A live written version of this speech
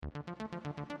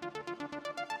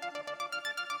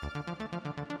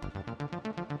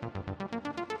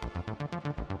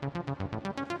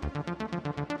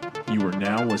You are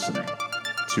now listening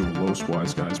to a Los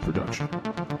Wise Guys production.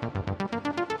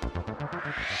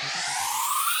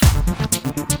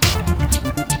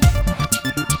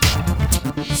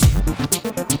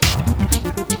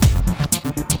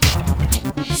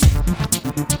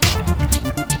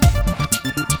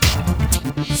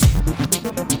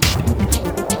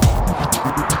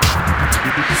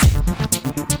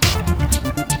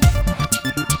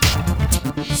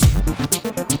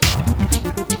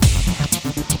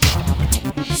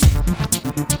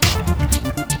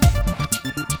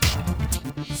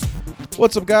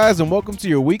 What's up, guys, and welcome to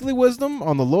your weekly wisdom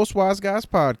on the Los Wise Guys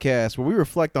podcast, where we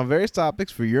reflect on various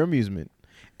topics for your amusement.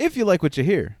 If you like what you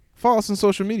hear, follow us on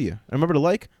social media. And remember to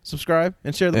like, subscribe,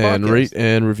 and share the podcast. And rate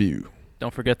and review.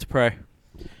 Don't forget to pray.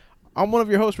 I'm one of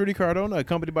your hosts, Rudy Cardona,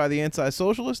 accompanied by the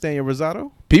anti-socialist, Daniel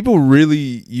Rosado. People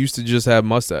really used to just have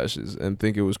mustaches and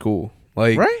think it was cool.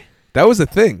 Like, Right? that was a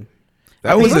thing.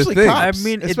 That was a especially thing. cops. I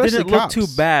mean, it especially didn't look cops. too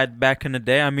bad back in the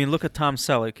day. I mean, look at Tom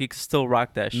Selleck. He could still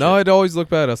rock that shit. No, it always looked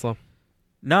bad, Aslam.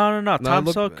 No. Tom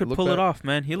it Selleck could looked pull bad. it off,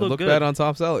 man. He It looked looked good. bad on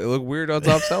Tom Selleck. It looked weird on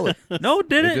Tom Selleck. No, it It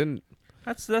didn't. didn't.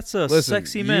 That's a Listen,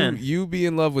 sexy man. You be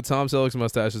in love with Tom Selleck's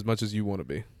mustache as much as you want to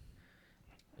be.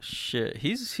 Shit,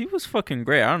 he was fucking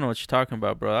great. I don't know what you're talking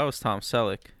about, bro. That was Tom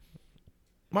Selleck.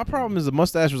 My problem is the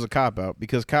mustache was a cop-out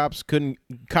because cops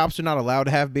are not allowed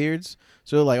to have beards.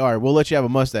 So they're like, all right, we'll let you have a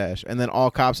mustache. And then all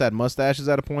cops had mustaches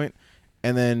at a point.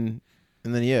 And then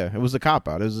yeah, it was a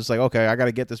cop-out. It was just like, okay, I got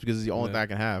to get this because it's the only thing I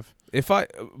can have.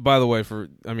 By the way,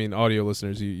 audio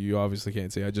listeners, you obviously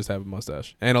can't see. I just have a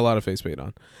mustache and a lot of face paint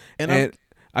on. And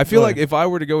I feel Go like ahead. if I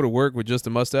were to go to work with just a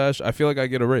mustache, I feel like I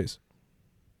get a raise.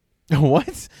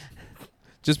 What?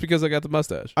 Just because I got the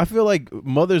mustache. I feel like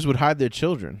mothers would hide their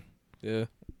children. Yeah.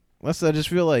 I just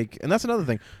feel like, and that's another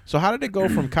thing. So how did it go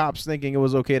from cops thinking it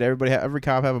was okay to every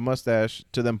cop have a mustache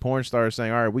to them porn stars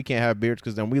saying, all right, we can't have beards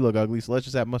because then we look ugly, so let's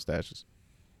just have mustaches.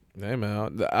 Hey,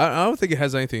 man. I don't think it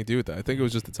has anything to do with that. I think it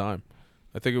was just the time.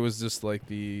 I think it was just like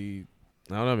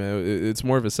I don't know, man. It's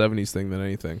more of a 70s thing than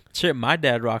anything. Shit, my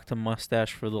dad rocked a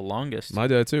mustache for the longest. My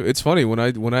dad, too. It's funny. When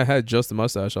I had just a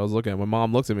mustache, I was looking at my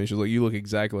mom looked at me and she was like, you look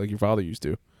exactly like your father used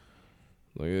to.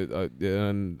 Like,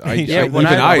 and I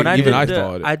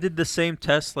thought it. I did the same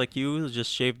test like you,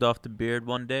 just shaved off the beard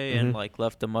one day and like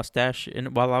left the mustache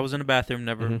while I was in the bathroom.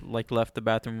 Never like left the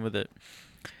bathroom with it,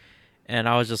 and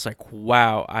I was just like,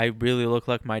 wow, I really look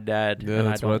like my dad, Yeah, and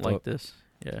I that's what I don't like thought. this.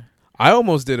 Yeah, I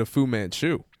almost did a Fu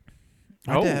Manchu.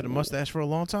 My dad had a mustache for a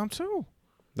long time, too.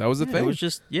 That was the it thing. was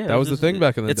just That was the thing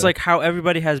back in the It's day. like how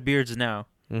everybody has beards now.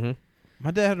 Mm-hmm.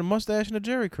 My dad had a mustache and a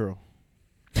Jerry curl.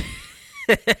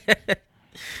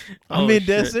 Oh, dead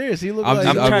shit. serious. He looked I'm like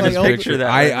I'm trying to like picture that.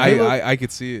 I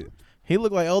could see it. He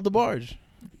looked like El DeBarge.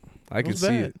 I It could was see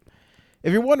bad. it.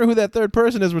 If you're wondering who that third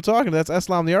person is we're talking to, that's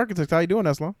Aslam the architect. How you doing,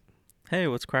 Aslam? Hey,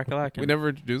 what's crack-a-lackin'? We never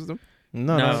introduced them.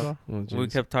 No, No. not at all. Oh, We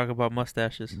jeez. kept talking about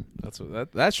mustaches. That's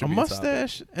what that should A be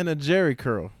mustache and a Jerry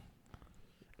curl.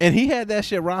 And he had that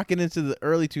shit rocking into the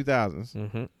early 2000s.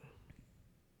 Mm-hmm.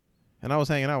 And I was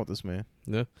hanging out with this man.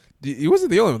 Yeah, he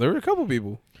wasn't the only one. There were a couple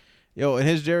people. Yo, and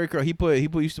his Jerry curl, he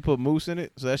used to put mousse in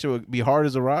it, so that shit would be hard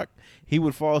as a rock. He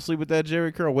would fall asleep with that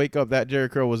Jerry curl, wake up, that Jerry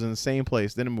curl was in the same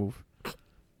place, didn't move.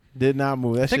 Did not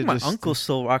move. That I think shit my just, uncle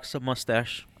still rocks a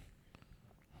mustache.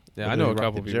 Yeah, But I they know a rock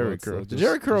couple the people. Jerry that's, curl. just- The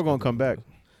Jerry curl just gonna a come couple back.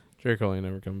 people. Jerry curl ain't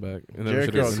never come back. It never Jerry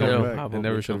should curl's have. coming Still, back. It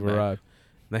never should have come back. arrived.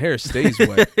 The hair stays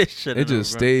wet. It should've It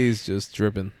just been, stays just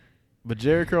dripping. But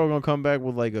Jerry curl gonna come back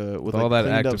with like all like that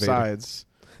cleaned up activator. sides.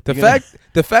 The You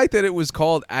gotta- fact that it was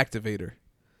called Activator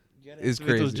is Look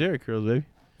at those crazy. Jerry curls, baby.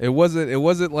 It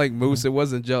wasn't like mousse. It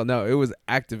wasn't gel. No, it was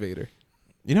Activator.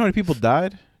 You know how many people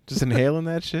died just inhaling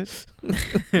that shit,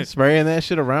 spraying that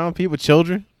shit around people,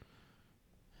 children.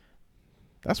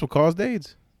 That's what caused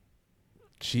AIDS.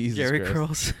 Jesus Jerry Christ.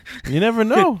 curls. You never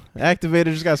know. Activator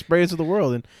just got sprayed to the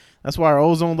world, and that's why our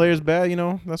ozone layer is bad. You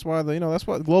know, that's why that's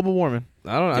why global warming.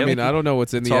 I don't. Yeah, I mean, I don't know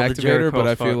what's in It's the all Jerry activator, but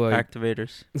I curls feel fault. like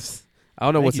activators. I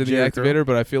don't know Thank what's you, in the Jerry curl. activator,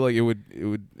 but I feel like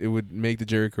it would make the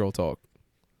Jerry curl talk.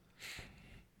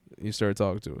 You start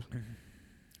talking to it.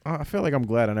 I feel like I'm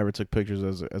glad I never took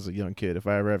pictures as a young kid. If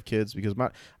I ever have kids, because my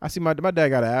dad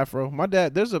got an afro. My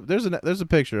dad there's a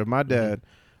picture of my dad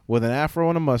with an afro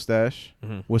and a mustache,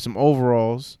 with some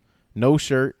overalls, no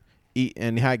shirt,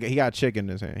 and he got chicken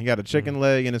in his hand. He got a chicken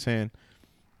leg in his hand,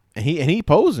 and he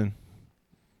posing.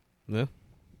 Yeah.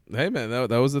 Hey man, that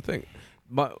was the thing.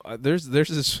 There's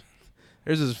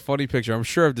this funny picture. I'm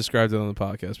sure I've described it on the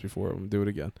podcast before. I'm gonna do it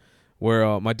again.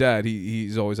 Where my dad,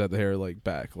 he's always had the hair like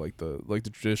back, like the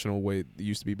traditional way it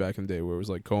used to be back in the day, where it was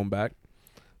like combed back.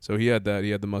 So he had that. He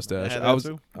had the mustache. had I that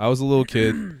too? was a little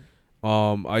kid.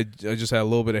 I just had a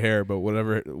little bit of hair, but what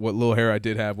little hair I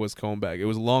did have was combed back. It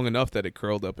was long enough that it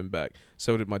curled up and back.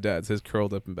 So did my dad's. His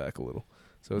curled up and back a little,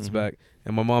 so it's back.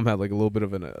 And my mom had like a little bit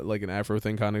of an afro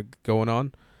thing kind of going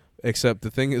on. Except the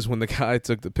thing is, when the guy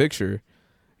took the picture,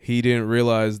 he didn't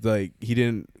realize like he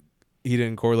didn't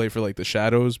correlate for like the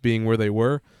shadows being where they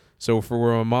were. So for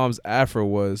where my mom's afro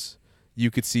was, you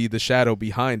could see the shadow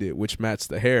behind it, which matched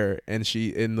the hair. And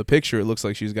in the picture, it looks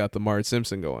like she's got the Marge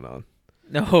Simpson going on.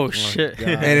 No shit.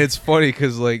 And it's funny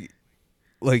because like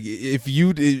if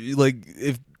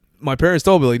my parents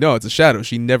told me like, no, it's a shadow.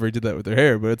 She never did that with her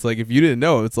hair. But it's like, if you didn't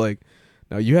know, it's like,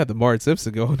 no, you had the Marge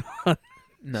Simpson going on.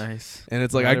 Nice. And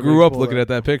it's like, Not I grew up everybody looking pull at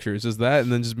that picture. It's just that,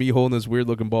 and then just me holding this weird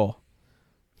looking ball.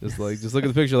 Just look at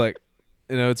the picture, like,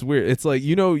 it's weird. It's like,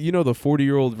 you know the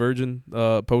 40-year-old virgin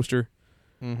poster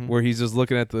where he's just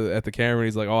looking at the camera and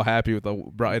he's like all happy with the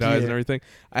bright eyes and everything.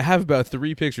 I have about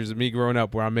 3 pictures of me growing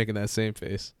up where I'm making that same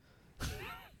face.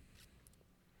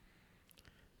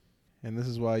 And this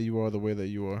is why you are the way that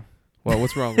you are. Well,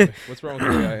 what's wrong with me? What's wrong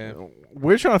with the way I am?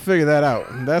 We're trying to figure that out.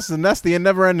 That's the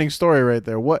never-ending story right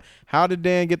there. How did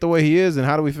Dan get the way he is, and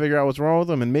how do we figure out what's wrong with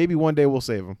him? And maybe one day we'll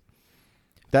save him.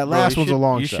 That last one's a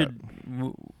long shot.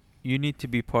 You need to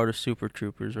be part of Super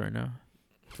Troopers right now.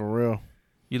 For real.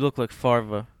 You look like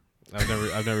Farva. I've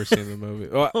never seen the movie.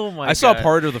 Well, Oh my I saw God.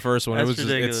 part of the first one. That's It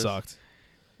ridiculous. sucked.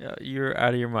 Yeah, you're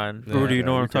out of your mind. Yeah, Rudy, you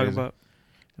know what you're I'm talking crazy. about?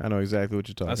 I know exactly what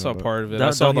you're talking I saw about. part of it. Don't-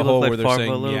 I saw don't the he look whole like where they're Farva a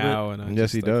saying little bit? meow, and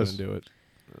Yes, he does. couldn't do it.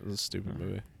 It was a stupid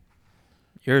movie.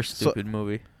 You're a stupid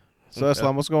movie. So,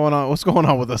 Islam, what's going on? What's going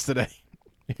on with us today?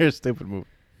 You're a stupid move.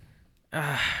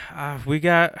 We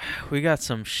got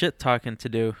some shit talking to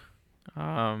do.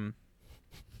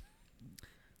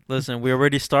 Listen, we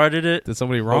already started it. Did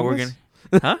somebody but wrong we're us?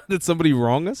 Huh? Did somebody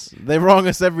wrong us? They wrong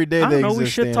us every day. I They don't know. We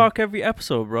exist, shit Dan. talk every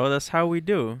episode, bro. That's how we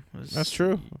do. That's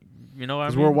true. You know what I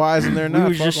Because mean? we're wise and they're We not.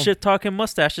 was Fuck just 'em. shit talking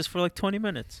mustaches for like 20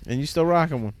 minutes. And you still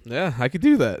rocking one. Yeah, I could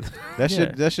do that. That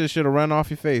shit should have run off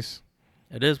your face.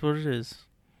 It is what it is.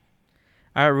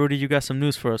 All right, Rudy, you got some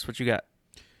news for us. What you got?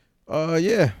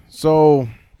 Yeah. So,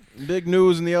 big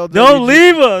news in the LWG. Don't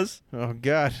leave us. Oh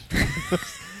God.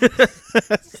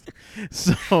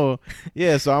 So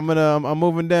I'm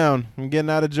moving down. I'm getting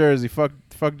out of Jersey. Fuck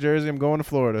Jersey. I'm going to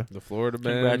Florida. The Florida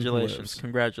man. Congratulations. lives.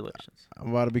 Congratulations. I'm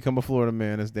about to become a Florida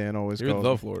man, as Dan always You're calls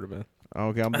the me. Florida man.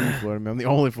 Okay, I'm the Florida man. I'm the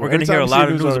only Florida. We're gonna hear a lot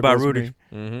of news about Rudy.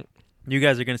 Mm-hmm. You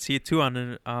guys are gonna see it too on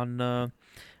the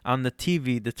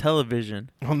TV, the television.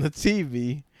 On the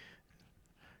TV.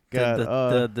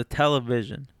 God, The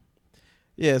television.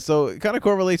 yeah, so it kind of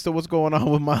correlates to what's going on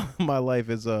with my life.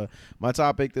 Is my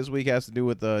topic this week has to do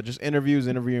with just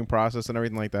interviewing process, and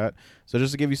everything like that. So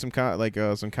just to give you some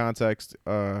some context,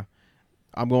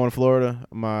 I'm going to Florida.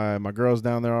 My girl's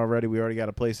down there already. We already got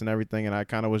a place and everything, and I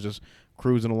kind of was just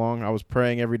cruising along. I was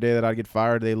praying every day that I'd get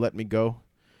fired. They let me go,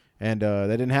 and that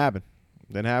didn't happen.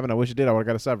 I wish it did. I would have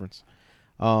got a severance.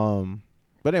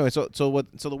 But anyway, so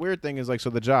the weird thing is so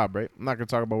the job, right? I'm not gonna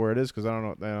talk about where it is because I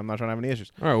don't know. I'm not trying to have any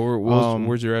issues. All right,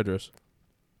 where's your address?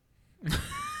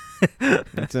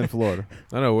 It's in Florida.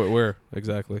 I know where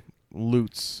exactly.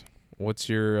 Lutz. What's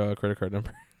your credit card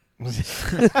number?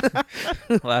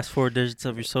 Last 4 digits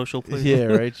of your social, please. Yeah,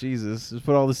 right. Jesus, just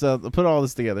put all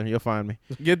this together. You'll find me.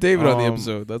 Get David on the Um,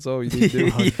 episode. That's all you need to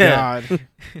do. Oh, Yeah. God.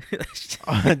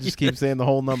 I just keep saying the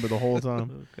whole number the whole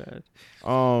time. Oh, God.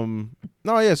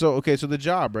 No, yeah. So the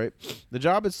job, right? The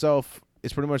job itself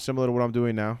is pretty much similar to what I'm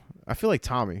doing now. I feel like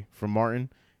Tommy from Martin.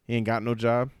 He ain't got no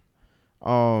job.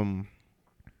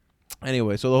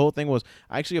 Anyway, so the whole thing was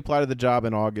I actually applied to the job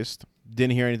in August.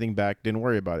 Didn't hear anything back. Didn't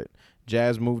worry about it.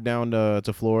 Jazz moved down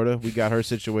to Florida. We got her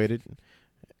situated.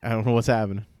 I don't know what's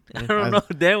happening. I don't know.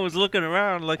 Dan was looking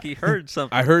around like he heard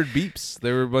something. I heard beeps.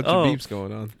 There were a bunch Oh. of beeps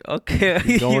going on. Okay.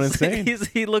 He's going insane.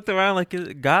 He looked around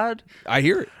like, God? I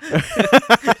hear it.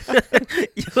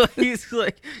 He's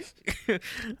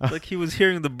like he was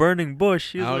hearing the burning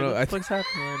bush. He was I don't like, know. what the fuck's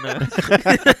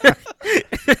happening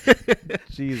right now?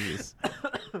 Jesus.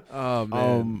 Oh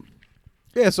man.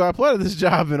 Yeah, so I applied to this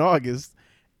job in August,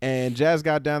 and Jazz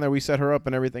got down there. We set her up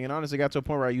and everything, and honestly, got to a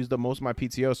point where I used up most of my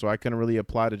PTO, so I couldn't really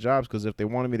apply to jobs because if they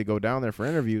wanted me to go down there for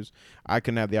interviews, I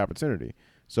couldn't have the opportunity.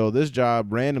 So this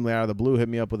job randomly out of the blue hit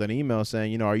me up with an email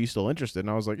saying, are you still interested? And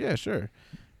I was like, yeah, sure.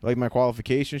 Like my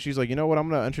qualifications, she's like, you know what? I'm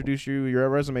gonna introduce your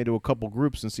resume to a couple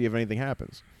groups and see if anything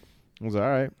happens. I was like, all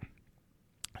right.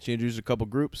 She introduced a couple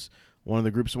groups. One of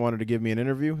the groups wanted to give me an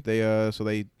interview. They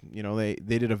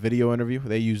did a video interview.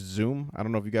 They used Zoom. I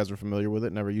don't know if you guys are familiar with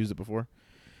it. Never used it before.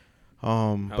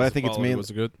 But I think it's mainly. Was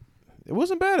it good? It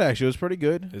wasn't bad actually. It was pretty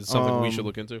good. Is it something we should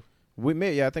look into?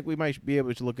 I think we might be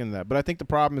able to look into that. But I think the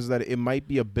problem is that it might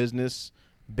be a business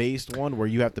based one where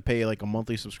you have to pay like a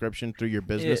monthly subscription through your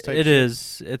business type It shit?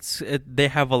 is. They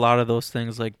have a lot of those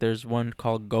things. Like there's one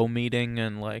called Go Meeting,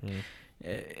 and like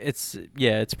it's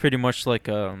pretty much like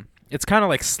it's kind of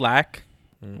like Slack,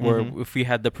 where if we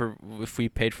had if we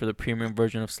paid for the premium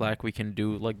version of Slack, we can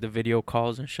do like the video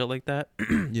calls and shit like that.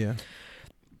 Yeah.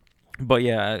 But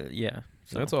yeah.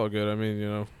 So. That's all good. I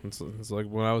mean, it's like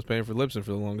when I was paying for Libsyn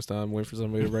for the longest time, waiting for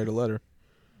somebody to write a letter.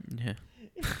 Yeah.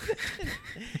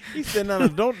 He said, "No,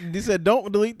 don't." He said,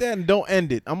 "Don't delete that and don't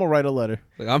end it. I'm gonna write a letter."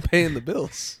 Like, I'm paying the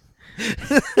bills.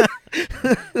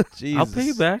 Jesus. I'll pay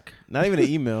you back. Not even an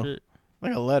email, Shit.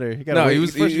 like a letter. You No, wait. he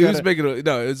was First he you was gotta-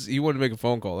 making he wanted to make a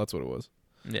phone call. That's what it was.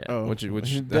 Yeah. Oh, Which he how'd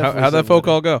definitely that said phone letter.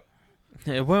 call go?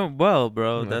 It went well,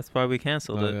 bro. Yeah. That's why we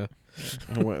canceled Oh, it.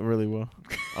 yeah. It went really well.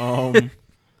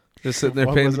 Just sitting there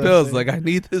What paying was the I bills. saying? Like, I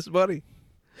need this money.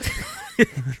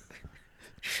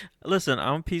 Listen,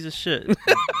 I'm a piece of shit.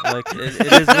 Like it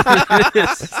is what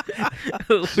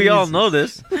it is. We all know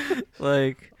this.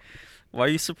 Like, why are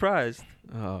you surprised?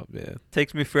 Oh man,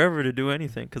 Takes me forever to do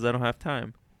anything because I don't have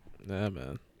time. yeah,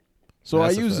 man. So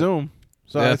That's I a use fact. Zoom.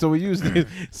 So Yeah. so we use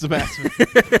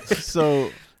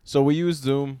so we use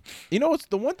Zoom. You know what's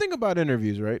the one thing about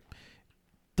interviews, right?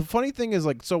 The funny thing is,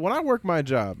 like, so when I work my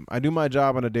job, I do my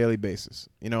job on a daily basis.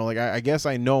 You know, like I guess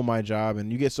I know my job,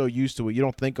 and you get so used to it, you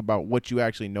don't think about what you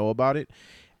actually know about it.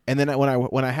 And then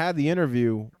when I had the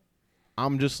interview,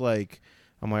 I'm just like,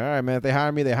 all right, man, if they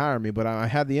hire me, they hire me. But I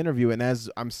had the interview, and as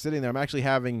I'm sitting there, I'm actually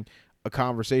having a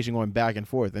conversation going back and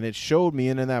forth, and it showed me,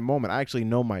 and in that moment, I actually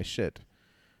know my shit.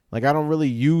 Like, I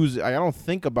don't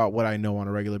think about what I know on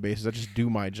a regular basis. I just do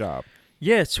my job.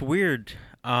 Yeah, it's weird.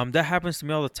 That happens to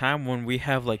me all the time when we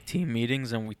have like team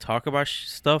meetings and we talk about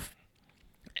stuff.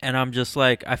 And I'm just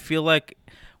like, I feel like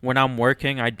when I'm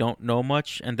working, I don't know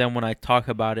much, and then when I talk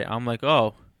about it, I'm like,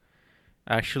 oh,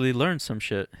 I actually learned some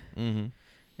shit. Mm-hmm.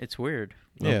 It's weird.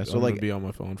 Yeah, so I'm like, gonna be on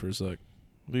my phone for a sec.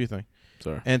 what do you think?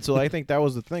 Sorry. And so I think that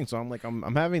was the thing. So I'm like,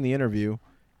 I'm having the interview,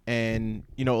 and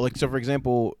like, so for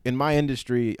example, in my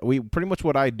industry, we pretty much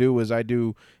what I do is I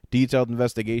do detailed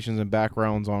investigations and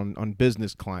backgrounds on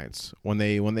business clients when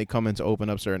they come in to open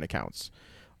up certain accounts.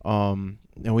 And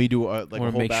we do like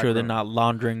Want to make sure they're not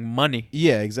laundering money.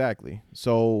 Yeah, exactly.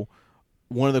 So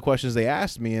one of the questions they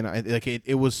asked me, and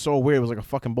it was so weird. It was like a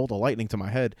fucking bolt of lightning to my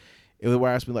head. It was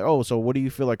where I asked me like, oh, so what do you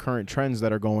feel like current trends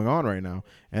that are going on right now?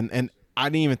 And I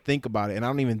didn't even think about it, and I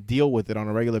don't even deal with it on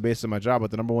a regular basis in my job.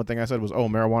 But the number one thing I said was, oh,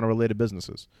 marijuana-related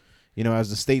businesses. As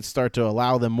the states start to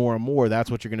allow them more and more,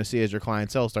 that's what you're going to see as your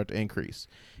clientele start to increase.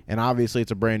 And obviously,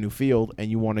 it's a brand new field, and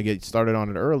you want to get started on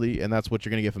it early, and that's what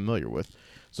you're going to get familiar with.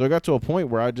 So it got to a point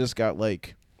where I just got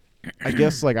like, I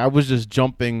guess like I was just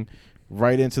jumping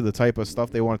right into the type of stuff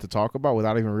they wanted to talk about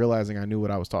without even realizing I knew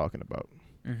what I was talking about.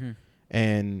 Mm-hmm.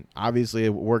 And obviously,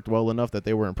 it worked well enough that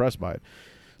they were impressed by it.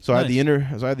 So Nice.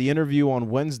 I had the interview on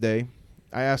Wednesday.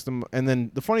 I asked them, and then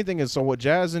the funny thing is, so what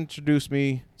Jazz introduced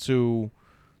me to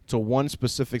one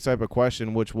specific type of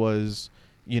question, which was,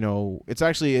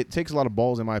 it takes a lot of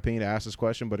balls in my opinion to ask this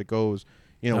question, but it goes,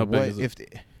 How big what is it?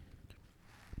 if?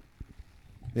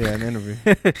 Yeah, an interview.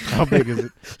 How big is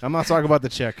it? I'm not talking about the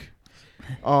check.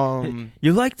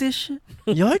 You like this shit?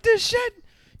 You like this shit?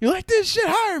 You like this shit?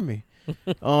 Hire me.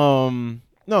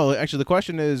 No, actually, the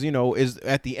question is, is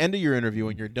at the end of your interview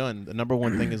when you're done, the number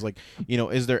one thing is like,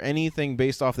 is there anything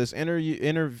based off this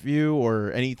interview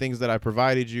or any things that I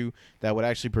provided you that would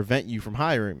actually prevent you from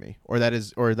hiring me, or that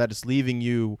is leaving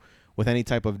you with any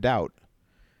type of doubt?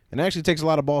 And it actually takes a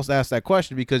lot of balls to ask that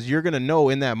question because you're gonna know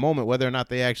in that moment whether or not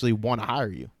they actually want to hire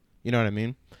you. You know what I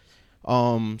mean?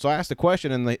 So I asked the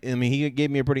question, and he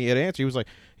gave me a pretty good answer.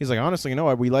 He's like, honestly,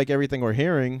 we like everything we're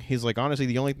hearing. He's like, honestly,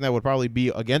 the only thing that would probably be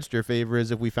against your favor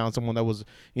is if we found someone that was,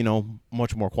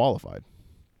 much more qualified.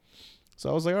 So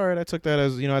I was like, all right, I took it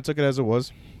as it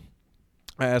was.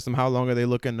 I asked him how long are they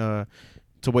looking to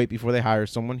wait before they hire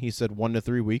someone. He said 1 to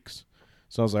 3 weeks.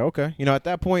 So I was like, okay. At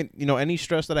that point, any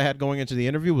stress that I had going into the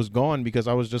interview was gone because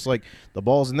I was just like, the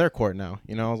ball's in their court now.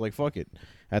 I was like, fuck it.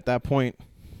 At that point,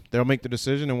 they'll make the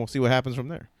decision, and we'll see what happens from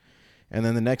there. And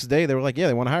then the next day, they were like, yeah,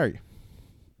 they want to hire you.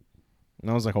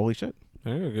 And I was like, holy shit.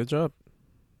 Yeah, good job.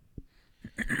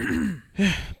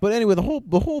 But anyway, the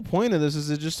whole point of this is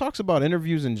it just talks about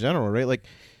interviews in general, right? Like,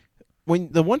 when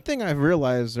the one thing I've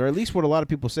realized, or at least what a lot of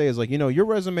people say, is like, your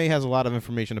resume has a lot of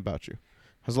information about you.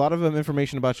 Has a lot of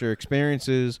information about your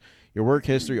experiences, your work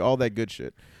history, all that good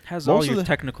shit. Has Most all of your the-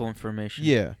 technical information.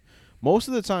 Yeah. Most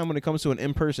of the time when it comes to an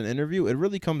in-person interview, it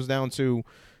really comes down to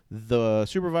the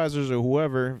supervisors or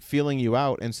whoever feeling you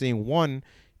out and seeing, one,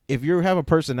 if you have a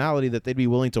personality that they'd be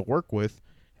willing to work with,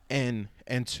 and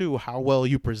two, how well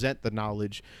you present the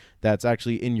knowledge that's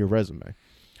actually in your resume.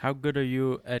 how good are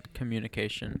you at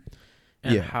communication,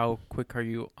 and Yeah. how quick are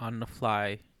you on the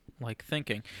fly, like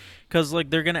thinking, because like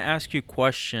they're gonna ask you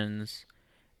questions,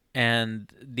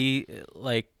 and the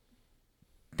like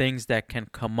things that can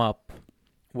come up,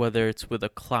 whether it's with a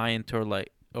client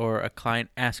or a client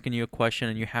asking you a question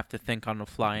and you have to think on the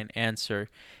fly and answer,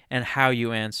 and how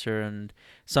you answer, and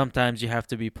sometimes you have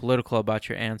to be political about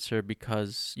your answer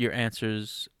because your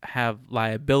answers have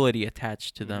liability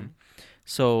attached to them.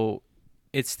 So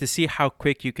it's to see how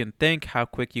quick you can think, how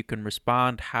quick you can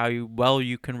respond, well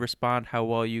you can respond, how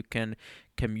well you can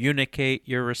communicate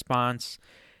your response,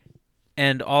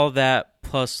 and all that,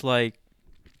 plus like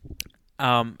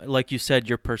you said,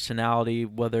 your personality,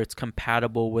 whether it's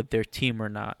compatible with their team or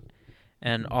not,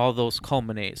 and all those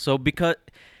culminate. So because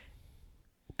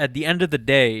at the end of the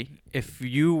day, if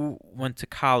you went to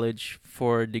college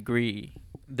for a degree,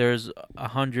 there's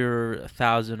 100,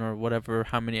 1,000, or whatever,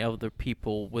 how many other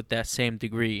people with that same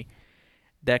degree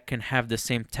that can have the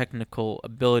same technical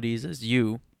abilities as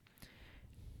you,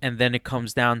 and then it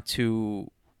comes down to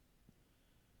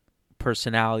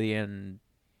personality and,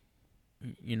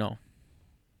 you know.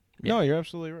 Yeah. No, you're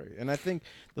absolutely right. And I think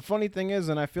the funny thing is,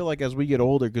 and I feel like as we get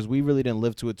older, because we really didn't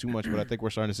live to it too much, but I think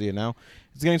we're starting to see it now.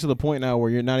 It's getting to the point now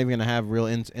where you're not even going to have real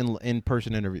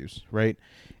in-person interviews, right?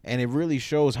 And it really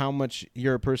shows how much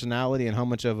your personality and how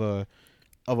much of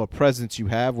a presence you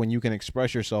have when you can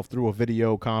express yourself through a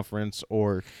video conference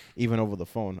or even over the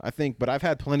phone. I think, but I've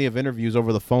had plenty of interviews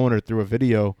over the phone or through a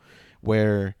video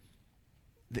where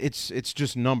it's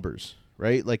just numbers.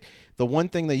 Right? Like the one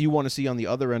thing that you want to see on the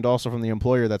other end also from the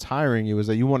employer that's hiring you is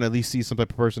that you want to at least see some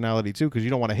type of personality too, because you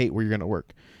don't want to hate where you're going to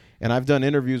work. And I've done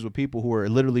interviews with people who are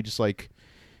literally just like,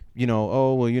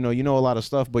 oh, well, you know a lot of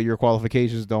stuff, but your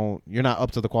qualifications you're not up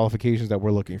to the qualifications that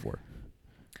we're looking for.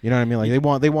 You know what I mean?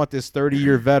 Like they want this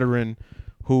 30-year veteran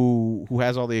who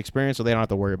has all the experience, so they don't have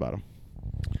to worry about him.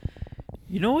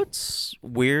 You know what's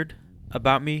weird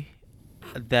about me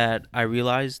that I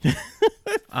realized?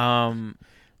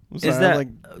 I'm sorry, is that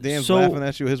like Dan's so, laughing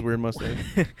at you, his weird mustache.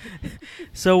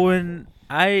 So when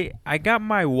I got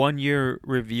my 1-year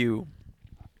review,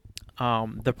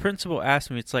 the principal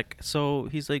asked me, it's like, so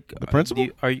he's like, The principal?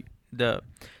 are you the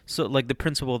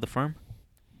principal of the firm?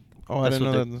 Oh, I That's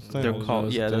didn't what know that. They're That called.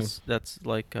 was a Yeah, thing. that's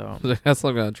like. That's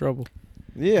not got in trouble.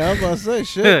 Yeah, I was about to say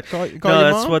shit. Call No, your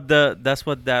that's mom? what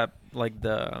that like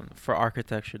the for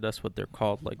architecture. That's what they're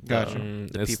called. Like Gotcha.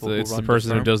 the It's people the, who it's run the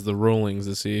person who firm. does the rulings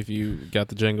to see if you got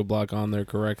the Jenga block on there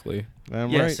correctly. Damn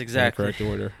Yes, right. exactly. In the correct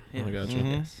order. Yeah. I got you.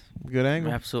 Mhm. Yes, Good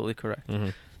angle. absolutely correct. Mm-hmm.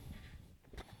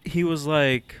 He was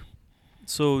like,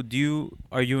 so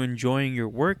are you enjoying your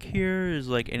work here? Is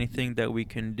like anything that we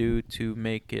can do to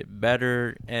make it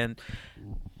better? And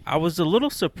I was a little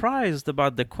surprised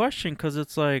about the question, because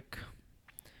it's like,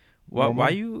 why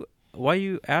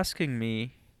you asking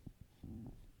me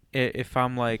if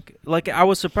I'm like I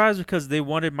was surprised because they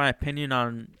wanted my opinion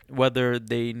on whether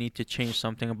they need to change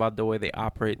something about the way they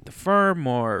operate the firm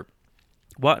or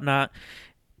whatnot.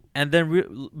 And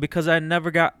then because I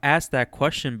never got asked that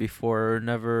question before, or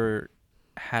never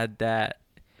had the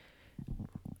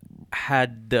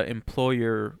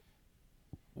employer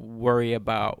worry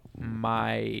about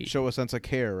my Show a sense of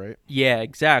care, right? yeah,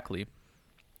 exactly,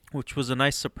 which was a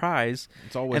nice surprise.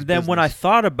 It's always. And then when I business.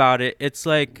 thought about it, it's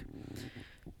like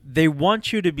they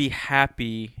want you to be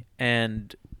happy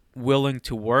and willing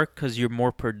to work because you're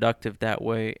more productive that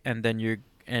way, and then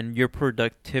your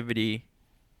productivity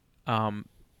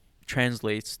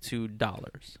translates to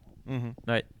dollars. Mhm.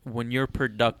 Right? When you're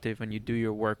productive and you do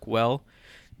your work well,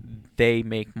 they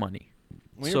make money.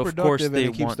 When So you're of course productive they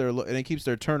and it keeps want and it keeps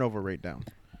their turnover rate down.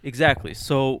 exactly.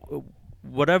 So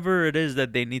whatever it is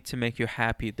that they need to make you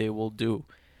happy, they will do.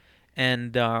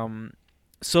 And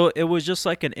so it was just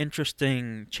like an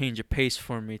interesting change of pace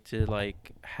for me to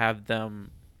like have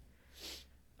them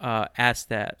ask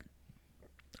that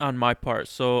on my part.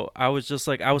 So I was just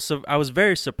like I was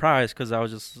very surprised because I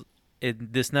was just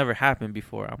this never happened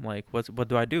before. I'm like, what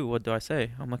do I do? What do I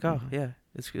say? I'm like, oh yeah,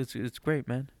 it's great,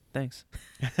 man. Thanks.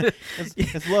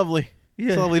 It's lovely. Yeah.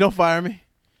 It's lovely. Don't fire me.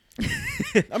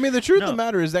 I mean, the truth of No. the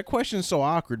matter is that question is so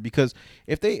awkward because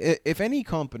if any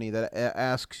company that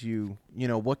asks you,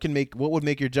 what would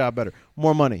make your job better?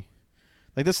 More money.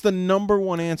 Like that's the number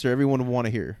one answer everyone would want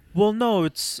to hear. Well, no,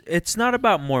 it's not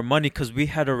about more money because we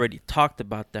had already talked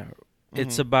about that.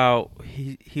 It's about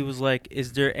he was like,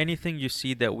 is there anything you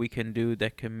see that we can do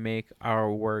that can make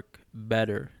our work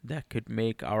better, that could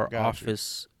make our Gotcha.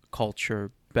 office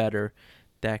culture better,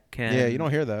 that can Yeah, you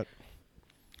don't hear that.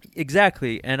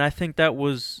 exactly. And I think that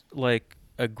was like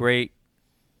a great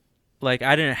like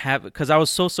I didn't have, because I was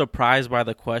so surprised by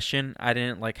the question. I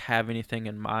didn't like have anything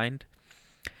in mind.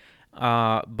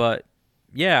 But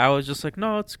yeah, I was just like,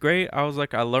 no, it's great. I was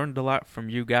like, I learned a lot from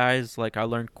you guys. Like I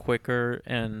learned quicker,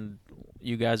 and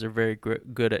you guys are very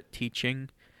good at teaching.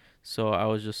 So I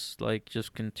was just like,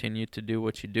 just continue to do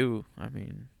what you do. I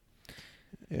mean,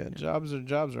 Yeah, jobs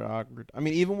are awkward. I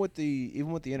mean, even with the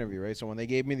interview, right? So when they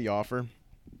gave me the offer,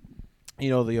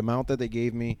 the amount that they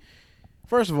gave me.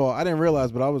 First of all, I didn't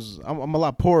realize, but I'm a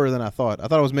lot poorer than I thought. I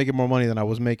thought I was making more money than I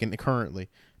was making currently.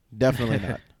 Definitely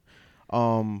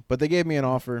not. But they gave me an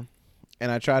offer,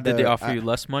 and I tried to. Did they offer you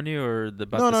less money or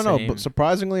about the No. same? But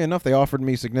surprisingly enough, they offered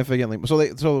me significantly.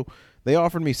 So they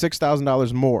offered me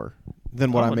 $6,000 more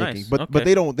than what I'm making. Nice. But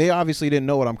Okay. they obviously didn't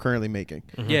know what I'm currently making.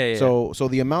 Yeah. So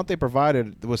the amount they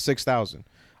provided was $6,000.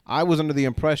 I was under the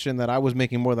impression that I was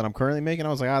making more than I'm currently making. I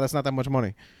was like, that's not that much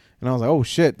money. And I was like, oh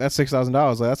shit, that's $6,000.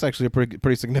 Like that's actually a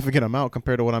pretty significant amount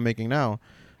compared to what I'm making now.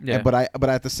 Yeah. But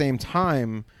at the same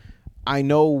time, I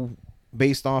know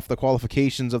based off the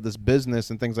qualifications of this business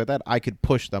and things like that, I could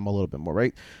push them a little bit more,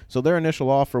 right? So their initial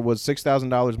offer was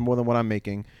 $6,000 more than what I'm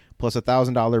making, plus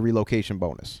 $1,000 relocation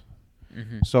bonus.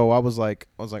 So I was like,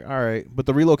 all right, but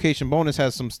the relocation bonus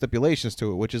has some stipulations to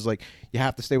it, which is like you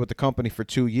have to stay with the company for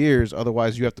 2 years,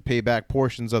 otherwise you have to pay back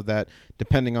portions of that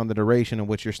depending on the duration in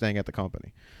which you're staying at the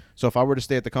company. So if I were to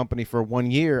stay at the company for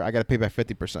 1 year, I got to pay back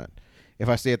 50%. If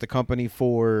I stay at the company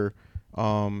for, like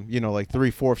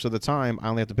 3/4 of the time, I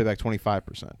only have to pay back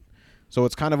 25%. So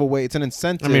it's kind of a way, it's an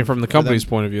incentive. I mean, from the company's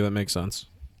point of view, that makes sense.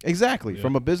 Exactly. Yeah.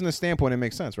 From a business standpoint, it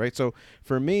makes sense, right? So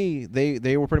for me,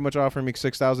 they were pretty much offering me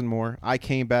 $6,000 more. I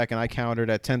came back and I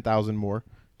countered at $10,000 more,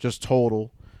 just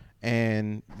total.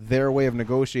 And their way of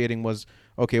negotiating was,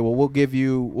 okay, well we'll give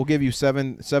you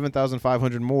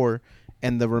 $7,500 more,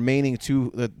 and the remaining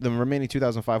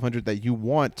 $2,500 that you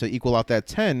want to equal out that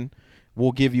 10,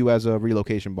 we'll give you as a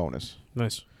relocation bonus.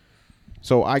 Nice.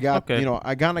 So I got, Okay.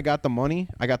 I kind of got the money.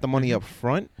 I got the money up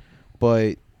front,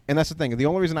 but. And that's the thing. The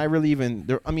only reason I really I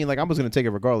was going to take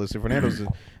it regardless. If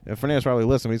Fernando's probably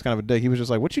listening, but he's kind of a dick. He was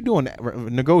just like, "What you doing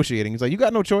negotiating?" He's like, "You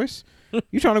got no choice.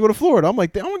 You trying to go to Florida?" I'm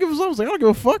like, "I don't give a fuck." I was like, "I don't give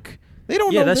a fuck. They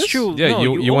don't know Yeah, that's this." true. Yeah, No,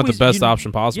 you want the always- best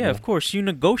option possible. Yeah, of course. You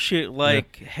negotiate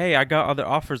like, hey, I got other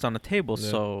offers on the table. Yeah.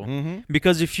 So Mm-hmm.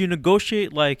 because if you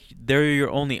negotiate like they're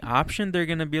your only option, they're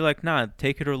gonna be like, nah,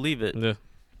 take it or leave it. Yeah.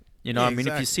 Yeah, I mean, if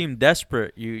exactly. you seem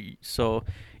desperate, you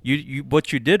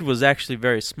what you did was actually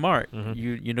very smart. Mhm.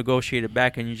 You negotiated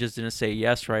back, and you just didn't say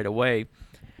yes right away,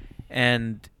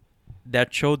 and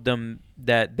that showed them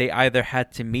that they either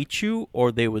had to meet you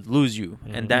or they would lose you,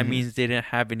 and that Mhm. means they didn't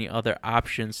have any other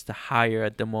options to hire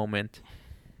at the moment.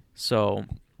 So,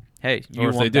 hey, you Or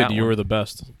if won they did, that you one. were the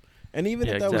best. And even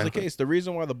Yeah, if that was exactly. the case, the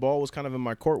reason why the ball was kind of in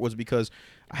my court was because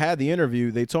I had the interview.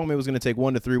 They told me it was going to take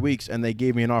 1 to 3 weeks, and they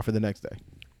gave me an offer the next day.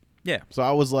 Yeah. So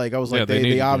I was like, Yeah, they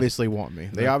need they you. obviously want me.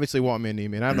 They Yeah. obviously want me and need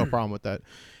me, and I have no problem with that.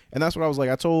 And that's what I was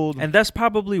like. I told. And that's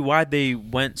probably why they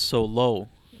went so low,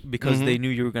 because Mhm. they knew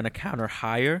you were going to counter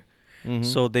higher. Mhm.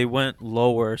 So they went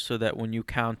lower so that when you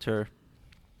counter,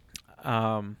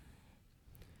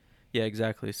 yeah,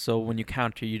 exactly. So when you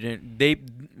counter,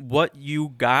 what you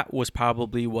got was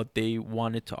probably what they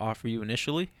wanted to offer you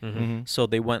initially. Mhm. So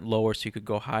they went lower so you could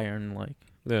go higher and like,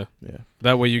 Yeah. Yeah.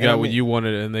 That way you And got I what mean- you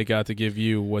wanted, and they got to give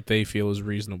you what they feel is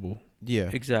reasonable. Yeah.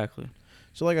 exactly.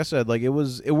 So like I said, like it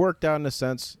worked out in a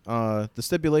sense. The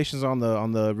stipulations on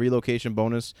the relocation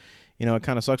bonus, it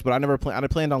kind of sucks. But I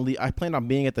planned on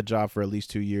being at the job for at least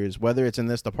 2 years, whether it's in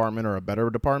this department or a better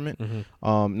department.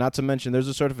 Not to mention, there's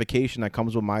a certification that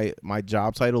comes with my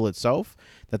job title itself.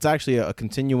 That's actually a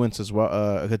continuance as well,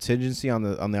 a contingency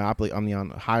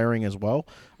on hiring as well.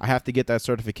 I have to get that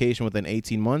certification within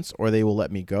 18 months, or they will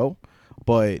let me go.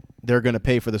 But they're gonna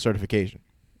pay for the certification.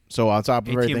 So on top of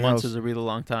 18 everything months else, is a really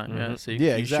long time. Yeah. Mhm. So Yeah, you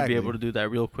should exactly. be able to do that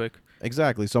real quick.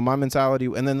 exactly. So my mentality,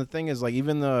 and then the thing is, like,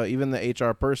 even the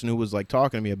HR person who was like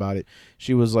talking to me about it,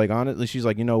 she was like, honestly, she's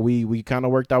like, we kind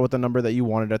of worked out with the number that you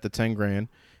wanted at the 10 grand,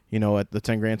 at the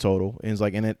 10 grand total, and it's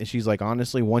like, and she's like,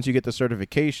 honestly, once you get the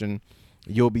certification,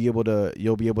 you'll be able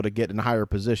to get in a higher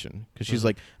position, because she's Mhm.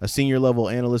 like, a senior level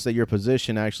analyst at your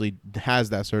position actually has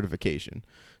that certification,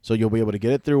 so you'll be able to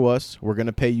get it through us. We're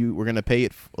gonna pay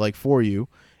it like for you.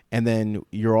 And then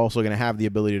you're also going to have the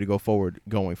ability to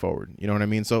going forward. You know what I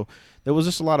mean? So there was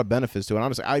just a lot of benefits to it.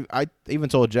 Honestly, I even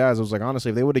told Jazz, I was like, honestly,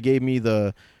 if they would have gave me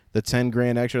the 10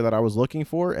 grand extra that I was looking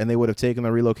for, and they would have taken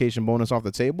the relocation bonus off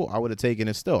the table, I would have taken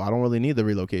it still. I don't really need the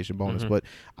relocation bonus, Mhm. but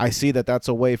I see that that's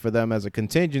a way for them as a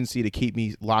contingency to keep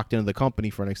me locked into the company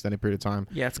for an extended period of time.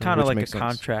 Yeah, it's kind of Which like a makes sense.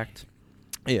 contract.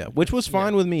 Yeah, which was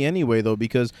fine Yeah. with me anyway, though,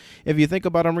 because if you think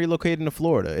about I'm relocating to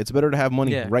Florida, it's better to have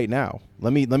money Yeah. right now.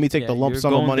 Let me take the lump you're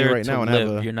sum of going money there right to now and live.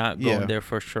 have a. You're not yeah. going there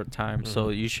for a short time, so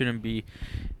you shouldn't be.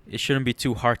 It shouldn't be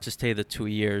too hard to stay the 2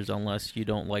 years unless you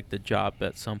don't like the job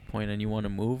at some point and you want to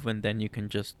move, and then you can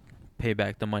just pay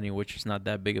back the money, which is not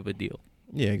that big of a deal.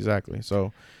 Yeah, exactly.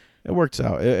 So it works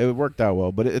out. It worked out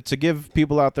well. But to give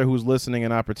people out there who's listening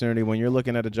an opportunity when you're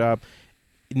looking at a job,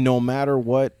 no matter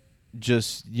what,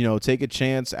 just take a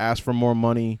chance, ask for more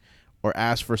money, or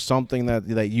ask for something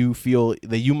that you feel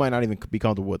that you might not even be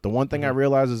comfortable with. The one thing I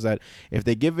realize is that if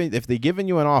they given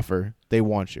you an offer, they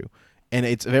want you. And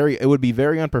it would be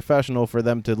very unprofessional for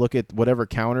them to look at whatever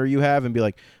counter you have and be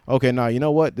like, okay, nah, you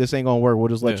know what? This ain't gonna work. We'll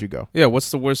just let you go. Yeah,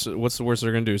 what's the worst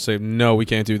they're gonna do? Say no, we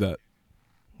can't do that.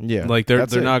 Yeah, Like they're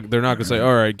that's it. not gonna say,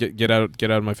 all right, get out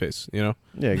of my face. Yeah,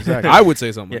 exactly. I would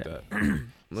say something Yeah. like that.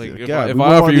 Like if God, I we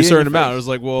won't offer wanna you a be in certain your amount, face. it was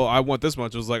like, well, I want this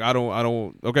much. It was like I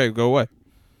don't. Okay, go away.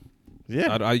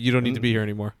 Yeah, You don't need to be here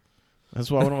anymore. that's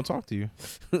why we don't talk to you.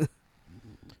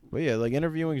 But yeah, like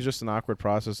interviewing is just an awkward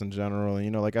process in general.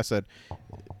 And like I said,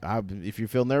 if you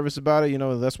feel nervous about it,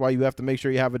 that's why you have to make sure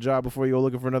you have a job before you go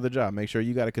looking for another job. Make sure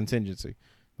you got a contingency.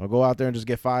 Don't go out there and just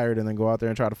get fired and then go out there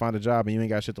and try to find a job and you ain't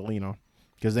got shit to lean on.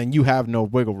 Because then you have no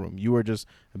wiggle room. You are just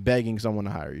begging someone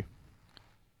to hire you.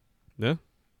 Yeah,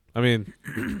 I mean,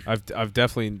 I've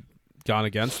definitely gone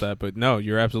against that, but no,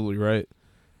 you're absolutely right.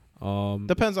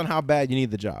 Depends on how bad you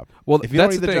need the job. Well, if you don't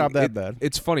that's need the thing. job that bad.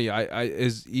 It's funny.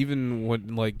 Even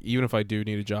if I do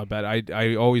need a job bad,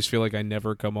 I always feel like I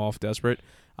never come off desperate.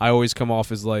 I always come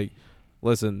off as like,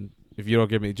 listen, if you don't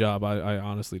give me a job, I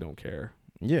honestly don't care.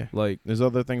 Yeah, Like, there's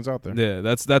other things out there. yeah,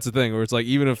 that's the thing where it's like,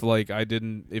 even if like I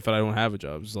don't have a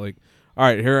job, it's like, all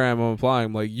right, here I am, I'm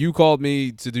applying. Like, you called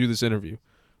me to do this interview,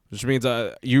 which means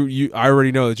I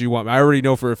already know that you want me. I already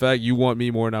know for a fact you want me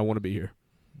more than I want to be here.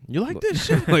 You like this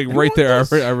shit? Like You right want there,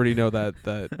 this? I already know that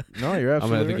No, you're I'm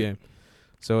absolutely at the right. game.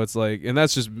 So it's like, and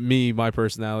that's just me, my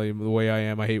personality, the way I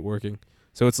am. I hate working.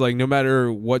 So it's like, no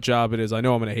matter what job it is, I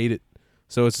know I'm gonna hate it.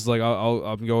 So it's just like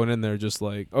I'm going in there just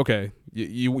like, okay,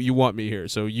 you want me here,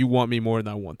 so you want me more than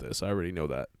I want this. I already know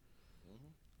that.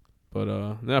 But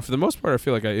no, for the most part, I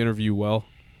feel like I interview well.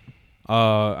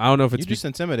 I don't know if it's You just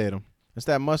intimidate them. It's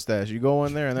that mustache. You go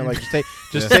in there and they're like,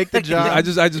 just take the job. I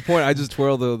just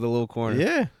twirl the little corner.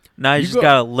 Yeah. Now you You just go-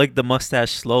 gotta lick the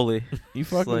mustache slowly. You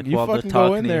fucking, like you while they're fucking go in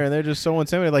talking to there you. and they're just so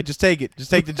intimidated. Like, just take it.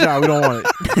 Just take the job. We don't want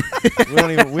it.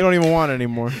 we don't even want it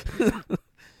anymore.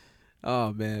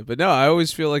 Oh man, but no, I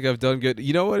always feel like I've done good.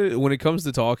 You know what? When it comes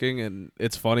to talking, and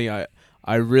it's funny, I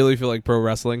really feel like pro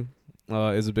wrestling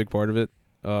is a big part of it.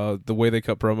 The way they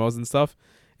cut promos and stuff.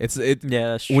 Yeah,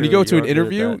 that's true. When you go to are an good at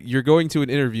interview, that. you're going to an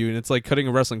interview, and it's like cutting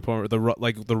a wrestling promo.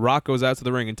 The Rock goes out to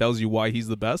the ring and tells you why he's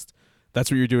the best. That's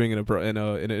what you're doing in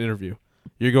an interview.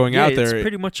 You're going out there. It's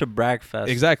pretty much a brag fest.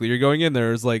 Exactly. You're going in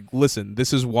there. It's like, listen,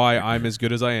 this is why I'm as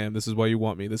good as I am. This is why you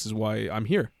want me. This is why I'm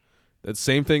here. That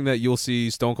same thing that you'll see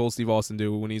Stone Cold Steve Austin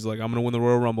do when he's like, I'm going to win the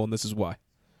Royal Rumble, and this is why.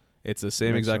 It's the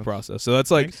same Makes exact sense. process. So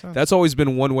that's like, Makes sense. that's always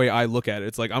been one way I look at it.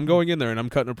 It's like, I'm going in there and I'm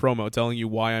cutting a promo telling you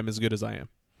why I'm as good as I am.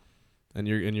 And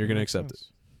you're going to Makes accept it.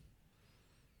 sense.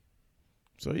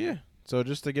 So yeah. So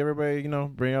just to get everybody,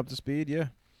 bring up to speed, yeah.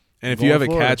 And if Going you have a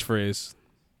forward. catchphrase,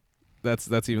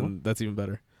 that's even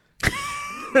better.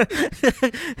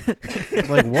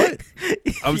 Like what?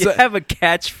 I'm you sa- have a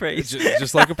catchphrase.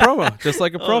 just like a promo. Just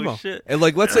like a Oh, promo. shit. And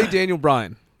like, let's say Daniel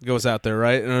Bryan goes out there,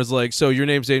 right? And I was like, so your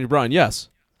name's Daniel Bryan? Yes.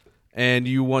 And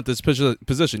you want this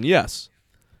position? Yes.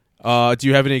 Do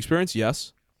you have any experience?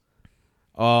 Yes.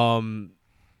 Do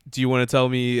you want to tell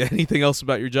me anything else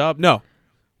about your job? No.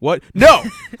 What? No.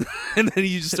 And then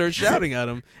you just start shouting at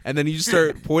them, and then you just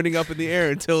start pointing up in the air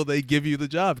until they give you the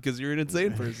job because you're an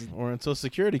insane person. Or until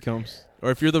security comes.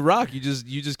 Or if you're The Rock, you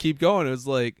just keep going. It's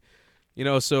like,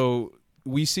 so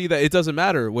we see that it doesn't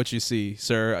matter what you see,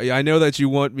 sir. I know that you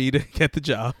want me to get the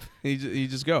job. You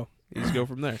just go. You just go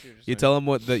from there. You tell them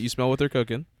that you smell what they're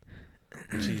cooking.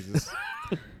 Jesus.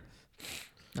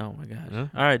 Oh my gosh. Huh?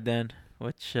 All right, Dan.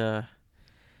 What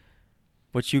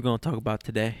you gonna talk about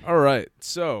today? All right.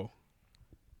 So,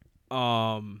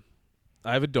 I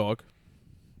have a dog.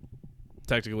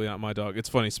 Technically not my dog. It's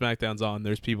funny. SmackDown's on.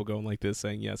 There's people going like this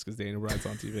saying yes because Daniel Bryan's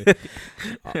on TV.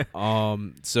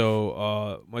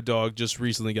 So my dog just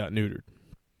recently got neutered.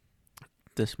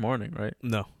 This morning, right?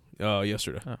 No.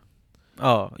 Yesterday.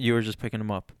 Oh, you were just picking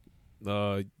him up.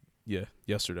 Yeah.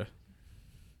 Yesterday.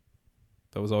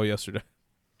 That was all yesterday.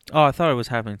 Oh, I thought it was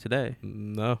happening today.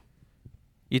 No.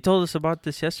 You told us about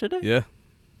this yesterday? Yeah.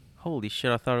 Holy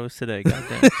shit! I thought it was today.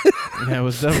 Goddamn. Yeah, it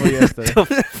was definitely yesterday. the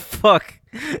fuck?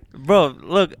 Bro,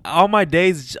 look, all my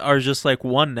days are just like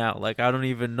one now. Like I don't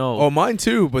even know. Oh, mine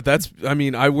too. But that's, I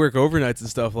mean, I work overnights and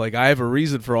stuff. Like I have a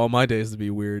reason for all my days to be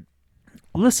weird.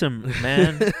 Listen,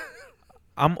 man.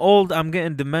 I'm old. I'm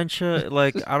getting dementia.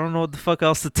 Like I don't know what the fuck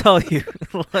else to tell you.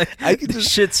 Like I could this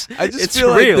just- shit's. I just it's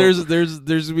feel real. like there's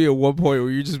gonna be a one point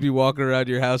where you just be walking around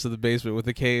your house in the basement with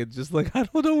a cane, just like I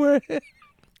don't know where.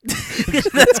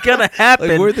 That's gonna happen.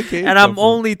 Like where'd the cane and come I'm from?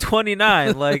 only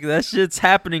 29. Like that shit's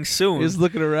happening soon. Just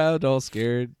looking around, all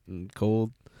scared and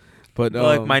cold. But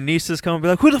Like my nieces come and be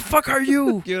like, "Who the fuck are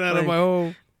you? get out of my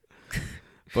home.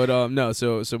 But no,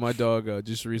 so my dog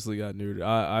just recently got neutered.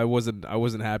 I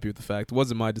wasn't happy with the fact. It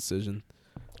wasn't my decision.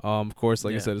 Of course,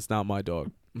 like I Yeah. said, it's not my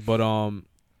dog. But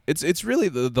it's really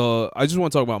the I just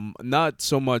want to talk about not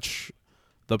so much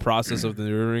the process of the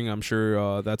neutering. I'm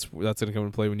sure that's gonna come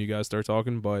into play when you guys start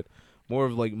talking, but more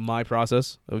of like my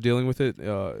process of dealing with it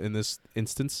in this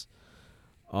instance.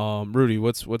 Rudy,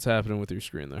 what's happening with your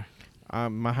screen there?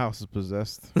 My house is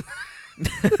possessed.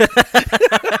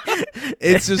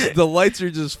 It's just the lights are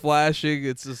just flashing.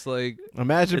 It's just like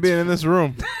Imagine It's- being in this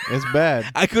room. It's bad.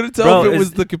 I couldn't tell Bro, if it is-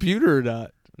 was the computer or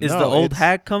not. Is No, the old it's-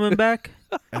 hag coming back?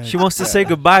 and- She wants to say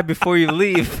goodbye before you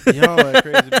leave. Y'all that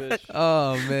crazy bitch.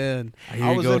 Oh man, I hear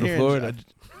I you was going in to here. Florida.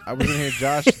 I was in here.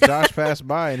 Josh passed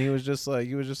by and he was just like,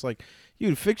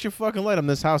 "You fix your fucking light.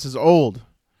 This house is old."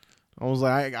 I was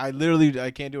like, I literally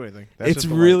can't do anything. That's It's just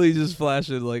the light. really just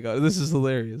flashing like this is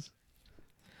hilarious.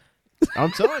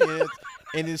 I'm telling you.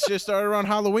 And this shit started around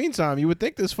Halloween time. You would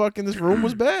think this room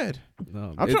was bad.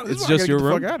 No, I'm trying. it's just your get the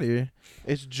room. fuck out of here.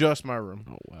 It's just my room.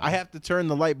 Oh, wow. I have to turn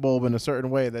the light bulb in a certain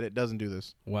way that it doesn't do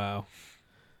this. Wow.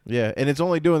 Yeah, and it's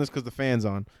only doing this because the fan's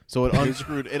on. So it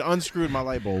unscrewed. It unscrewed my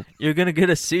light bulb. You're gonna get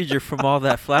a seizure from all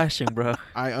that flashing, bro.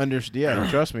 I understand. Yeah,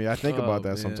 trust me. I think Oh, about that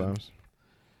man. sometimes.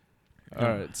 All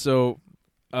right, so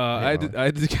I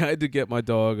Molly. had to get my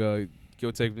dog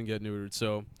go take him and get neutered.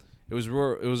 So it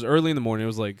was early in the morning. It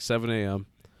was like 7 a.m.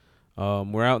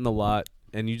 We're out in the lot,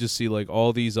 and you just see like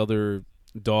all these other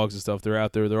dogs and stuff. They're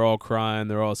out there. They're all crying.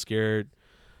 They're all scared.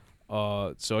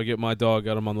 So I get my dog,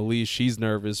 got him on the leash. She's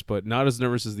nervous, but not as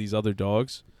nervous as these other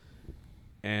dogs.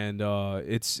 And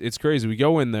it's crazy. We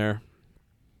go in there,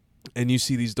 and you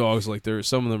see these dogs like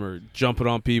some of them are jumping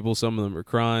on people, some of them are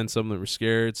crying, some of them are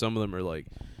scared, some of them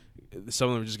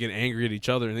are just getting angry at each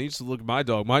other. And then you just look at my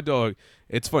dog. My dog,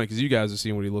 it's funny because you guys have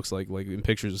seen what he looks like in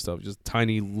pictures and stuff, just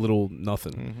tiny little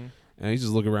nothing. Mm-hmm. And he's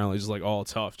just looking around, like, just like all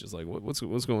tough, just like what's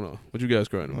going on? What you guys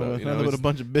crying about? You know, Nothing but a it's-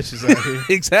 bunch of bitches out here.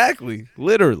 exactly,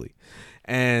 literally,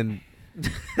 and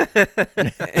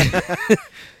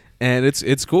and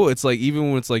it's cool. It's like even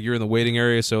when it's like you're in the waiting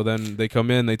area, so then they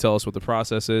come in, they tell us what the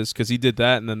process is because he did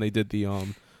that, and then they did the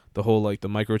whole like the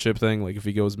microchip thing. Like if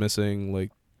he goes missing,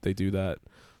 like they do that.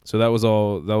 So that was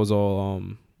all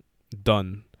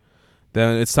done.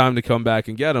 Then it's time to come back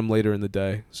and get him later in the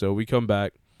day. So we come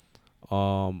back.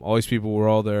 All these people were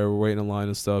all there. We're waiting in line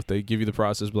and stuff. They give you the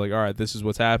process, be like, all right, this is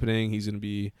what's happening. He's gonna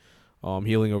be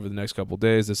healing over the next couple of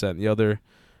days. This, that, and the other.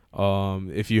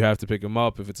 If you have to pick him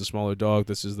up, if it's a smaller dog,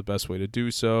 this is the best way to do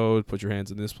so. Put your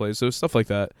hands in this place. So stuff like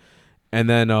that. And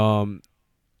then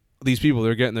these people,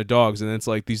 they're getting their dogs, and it's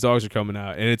like these dogs are coming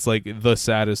out, and it's like the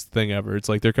saddest thing ever. It's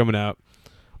like they're coming out.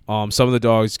 Some of the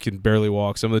dogs can barely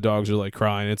walk. Some of the dogs are like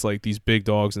crying. It's like these big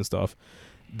dogs and stuff.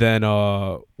 Then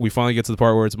we finally get to the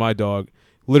part where it's my dog.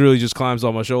 Literally just climbs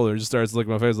on my shoulder and just starts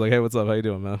licking my face like, hey, what's up? How you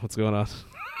doing, man? What's going on?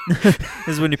 This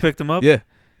is when you picked him up. Yeah.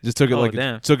 Just took it Oh, like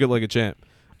damn. took it like a champ.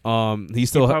 He He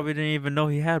still probably didn't even know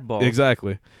he had balls.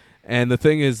 exactly. And the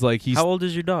thing is like he's How old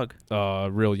is your dog?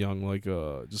 real young, like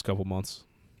just a couple months.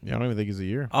 Yeah, I don't even think he's a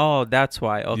year. Oh, that's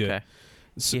why. Okay. Yeah.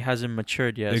 He hasn't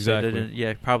matured yet. Exactly.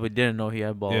 So probably didn't know he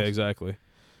had balls. Yeah, exactly.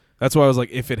 That's why I was like,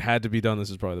 if it had to be done,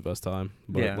 this is probably the best time.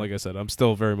 But Yeah. like I said, I'm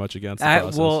still very much against the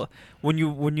process. Well, when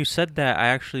you said that, I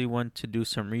actually went to do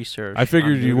some research. I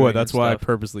figured on you neutering would. and That's why I stuff.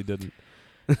 purposely didn't.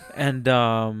 And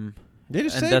They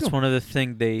just and saved that's him. one of the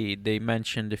thing they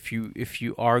mentioned. If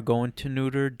you are going to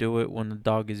neuter, do it when the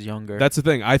dog is younger. That's the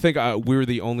thing. I think we were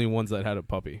the only ones that had a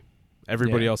puppy.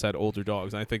 Everybody Yeah. else had older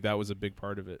dogs, and I think that was a big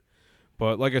part of it.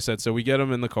 But like I said, so we get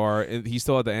him in the car, and he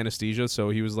still had the anesthesia,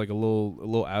 so he was like a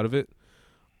little out of it.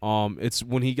 It's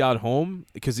when he got home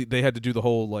because they had to do the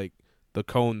whole like the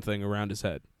cone thing around his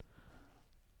head.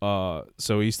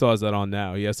 So he still has that on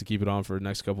now. He has to keep it on for the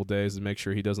next couple days and make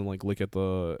sure he doesn't like lick at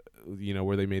the,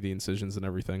 where they made the incisions and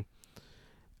everything.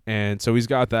 And so he's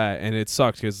got that, and it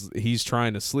sucks because he's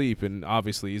trying to sleep, and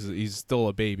obviously he's still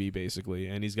a baby basically,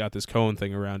 and he's got this cone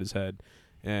thing around his head,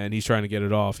 and he's trying to get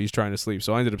it off. He's trying to sleep,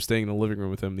 so I ended up staying in the living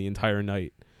room with him the entire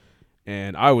night,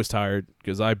 and I was tired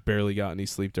because I barely got any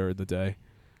sleep during the day.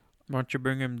 Why don't you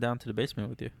bring him down to the basement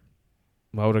with you?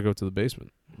 Why would I go to the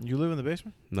basement? You live in the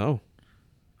basement? No,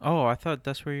 Oh, I thought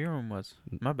that's where your room was.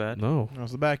 My bad. no. No,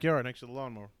 it's the backyard next to the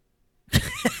lawnmower.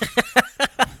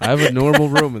 I have a normal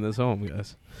room in this home,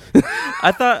 guys.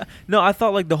 I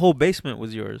thought like the whole basement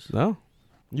was yours. No.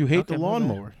 You hate Okay, the my bad.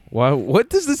 lawnmower. Why? What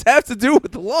does this have to do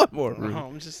with the lawnmower room? No,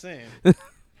 I'm just saying.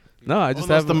 No, I just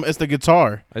Oh, no, have. it's the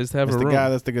guitar. I just have It's a the room. guy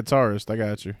that's the guitarist. I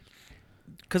got you.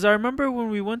 Cause I remember when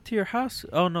we went to your house.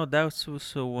 Oh no, that was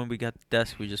so when we got the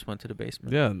desk, we just went to the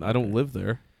basement. Yeah, I don't live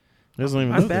there. He doesn't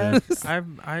even My live there. bad.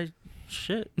 I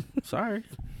shit. Sorry.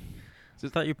 I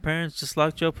thought your parents just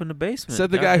locked you up in the basement. Said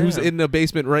the guy who's Goddamn. in the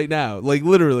basement right now. Like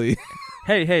literally.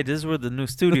 Hey, this is where the new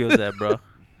studio's at, bro.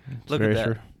 It's Look very at that.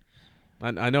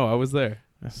 true. I know. I was there.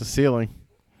 That's the ceiling.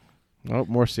 Oh,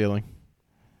 more ceiling.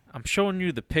 I'm showing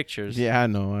you the pictures. Yeah, I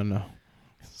know.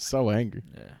 So angry.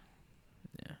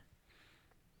 Yeah.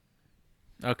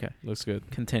 Okay, Looks good.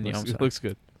 continue. I'm Looks, sorry. looks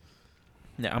good.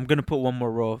 Yeah, I'm gonna put one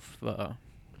more row of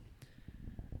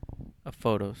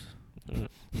photos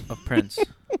of Prince.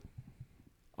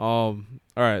 All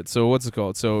right. So what's it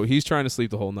called? So he's trying to sleep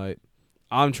the whole night.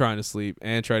 I'm trying to sleep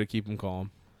and try to keep him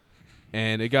calm.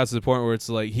 And it got to the point where it's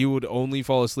like he would only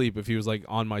fall asleep if he was like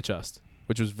on my chest,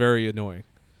 which was very annoying.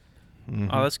 Mhm.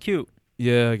 Oh, that's cute.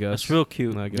 Yeah, I guess. That's real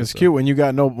cute. I guess It's so. cute when you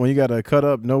got a cut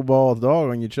up no ball dog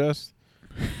on your chest.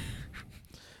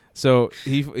 So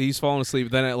he's falling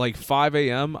asleep. Then at like 5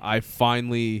 a.m., I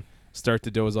finally start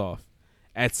to doze off.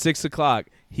 At 6 o'clock,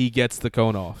 he gets the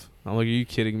cone off. I'm like, are you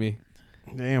kidding me?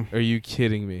 Damn. Are you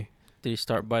kidding me? Did he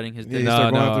start biting his Yeah, dick? he No,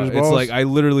 start going after his it's balls? like I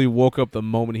literally woke up the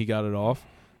moment he got it off.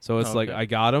 So it's like Okay. I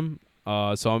got him.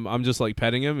 So I'm just like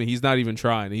petting him, and he's not even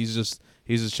trying. He's just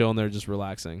chilling there, just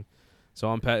relaxing. So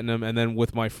I'm petting him, and then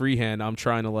with my free hand, I'm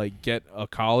trying to like get a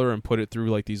collar and put it through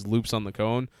like these loops on the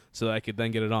cone so that I could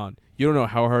then get it on. You don't know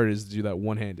how hard it is to do that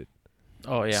one-handed.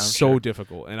 Oh yeah, I'm so sure.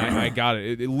 difficult, and I got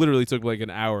it. It literally took like an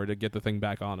hour to get the thing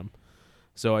back on him.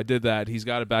 So I did that. He's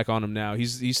got it back on him now.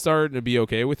 He's starting to be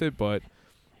okay with it, but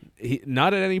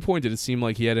not at any point did it seem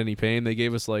like he had any pain. They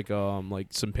gave us like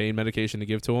some pain medication to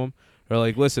give to him. They're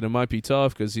like, listen, it might be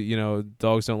tough because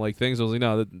dogs don't like things. I was like,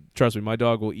 no, trust me, my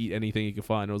dog will eat anything he can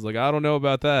find. I was like, I don't know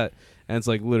about that, and it's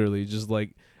like literally just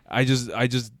like I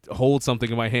just hold something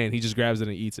in my hand. He just grabs it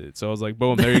and eats it. So I was like,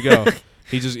 boom, there you go.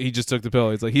 He just took the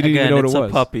pill. It's like he didn't even know what it's it was.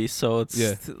 a puppy, so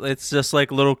Yeah. it's just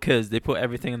like little kids. They put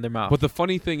everything in their mouth. But the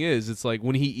funny thing is, it's like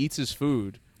when he eats his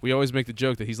food, we always make the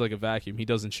joke that he's like a vacuum. He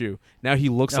doesn't chew. Now he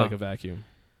looks Oh. like a vacuum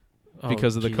Oh,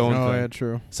 because of the Jesus. cone Oh thing. yeah,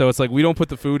 true. So it's like we don't put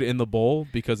the food in the bowl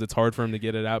because it's hard for him to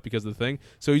get it out because of the thing.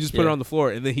 So he just put it Yeah. on the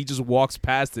floor, and then he just walks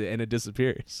past it, and it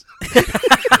disappears.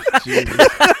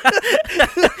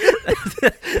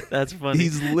 That's funny.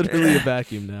 He's literally a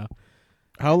vacuum now.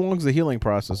 How long's the healing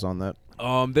process on that?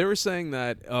 They were saying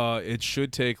that it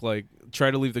should take like try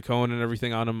to leave the cone and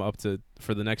everything on him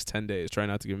for the next 10 days. Try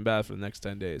not to give him bath for the next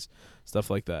 10 days, stuff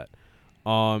like that.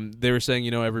 They were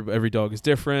saying every dog is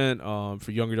different.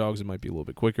 For younger dogs, it might be a little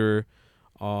bit quicker.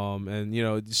 And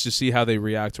just to see how they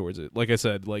react towards it. Like I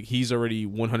said, like he's already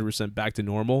 100% back to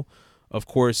normal. Of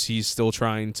course, he's still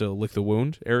trying to lick the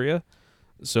wound area.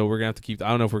 So we're gonna have to keep. I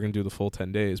don't know if we're gonna do the full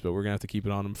 10 days, but we're gonna have to keep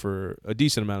it on him for a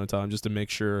decent amount of time just to make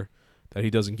sure that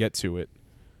he doesn't get to it.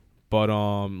 But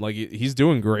like he's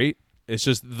doing great. It's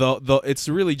just it's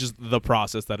really just the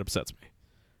process that upsets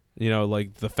me.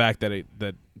 Like the fact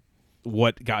that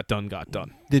what got done got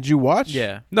done. Did you watch?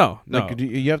 yeah. No. Like,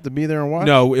 you have to be there and watch.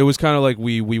 No, it was kind of like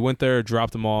we went there,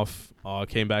 dropped him off,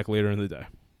 came back later in the day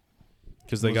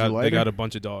because they Was he got lighter? a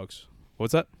bunch of dogs.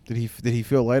 What's that? Did he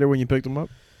feel lighter when you picked him up?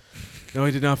 No,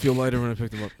 he did not feel lighter when I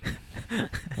picked him up.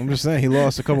 I'm just saying he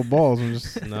lost a couple balls and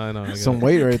just No, some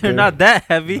weight right They're there. not that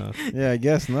heavy. No. Yeah, I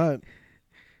guess not.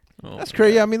 Oh, That's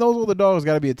crazy. I mean, those older dogs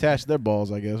got to be attached to their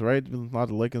balls, I guess, right? A lot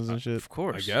of lickings and shit. Of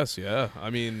course. I guess, yeah. I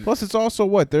mean, Plus, it's also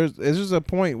there's just a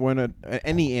point when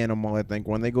any animal, I think,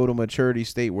 when they go to maturity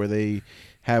state where they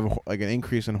have like an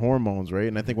increase in hormones, right?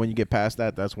 And I think when you get past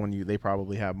that, that's when they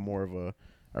probably have more of a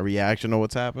reaction to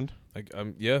what's happened.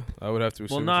 yeah, I would have to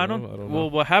Well, assume. no, so. I don't. know. Well,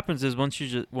 what happens is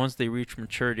once they reach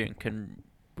maturity and can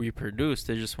reproduce,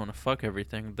 they just want to fuck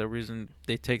everything. The reason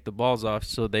they take the balls off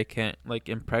so they can't like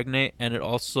impregnate, and it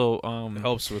also it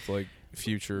helps with like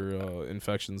future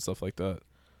infections, stuff like that.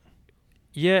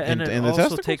 yeah, and And it the also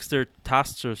testicles? takes their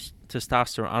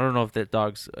testosterone. I don't know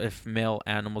if male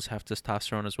animals have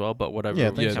testosterone as well, but whatever Yeah,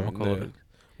 I think so. chemical Yeah. it is.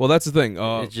 Well, that's the thing.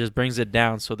 It just brings it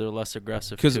down so they're less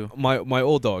aggressive Because too. my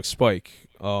old dog Spike,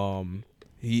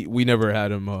 we never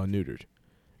had him neutered,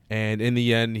 and in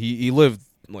the end he lived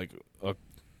like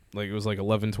it was like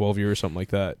 11, 12 years or something like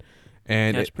that,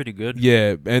 and That's pretty good.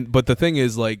 yeah, but the thing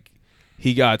is like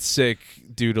he got sick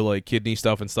due to like kidney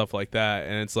stuff and stuff like that,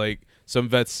 and it's like some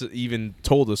vets even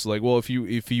told us like, well, if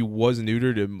he was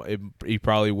neutered, he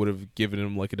probably would have given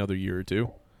him like another year or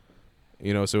two,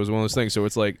 you know. So it was one of those things. So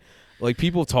it's like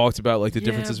people talked about like the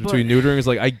differences between neutering. Is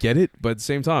like I get it, but at the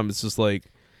same time, it's just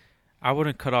like I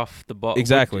wouldn't cut off the ball.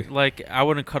 Exactly. Like I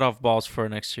wouldn't cut off balls for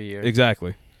an extra year.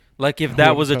 Exactly. Like if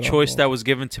that was a choice that was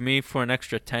given to me for an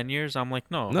extra 10 years, I'm like,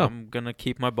 no. I'm gonna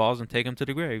keep my balls and take them to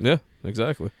the grave. Yeah,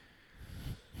 exactly.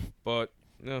 But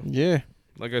Yeah.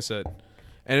 Like I said,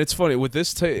 and it's funny with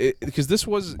this because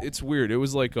it's weird. It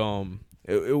was like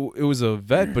it was a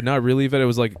vet, but not really a vet. It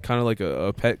was like kind of like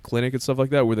a pet clinic and stuff like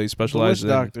that where they specialize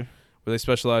doctor. Where they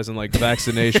specialize in like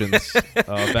vaccinations,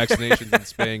 vaccinations and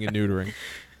spaying and neutering.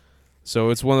 So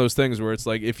it's one of those things where it's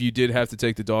like if you did have to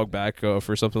take the dog back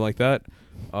for something like that,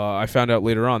 I found out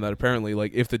later on that apparently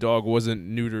like if the dog wasn't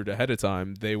neutered ahead of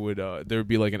time, they would there would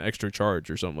be like an extra charge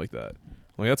or something like that.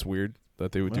 Like that's weird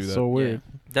that they would do that. So weird.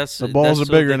 Yeah. The balls are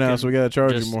bigger now, so we gotta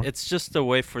charge you more. It's just a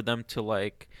way for them to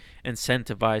like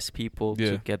incentivize people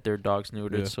to get their dogs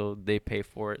neutered, so they pay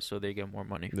for it, so they get more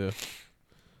money. Yeah.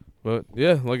 But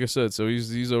yeah, like I said, so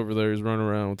he's over there, he's running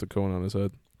around with the cone on his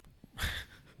head.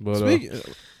 But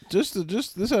Just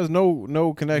this has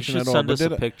no connection at all. Send us a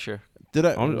picture. Did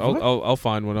I? I'll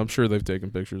find one. I'm sure they've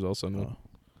taken pictures. I'll send one.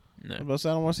 No. I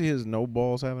don't want to see his no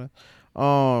balls happening.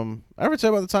 I ever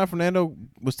tell you about the time Fernando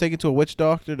was taken to a witch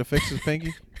doctor to fix his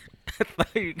pinky?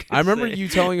 I remember you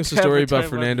telling us a story about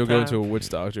Fernando going to a witch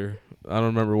doctor. I don't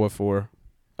remember what for.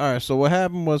 All right, so what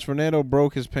happened was Fernando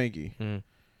broke his pinky,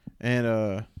 and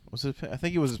was it? I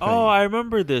think it was his pinky. Oh, I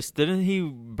remember this. Didn't he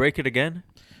break it again?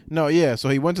 No, yeah. So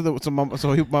he went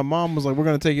to my mom was like, "We're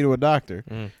gonna take you to a doctor."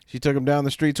 She took him down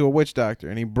the street to a witch doctor,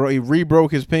 and he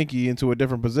re-broke his pinky into a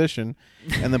different position,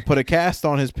 and then put a cast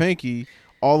on his pinky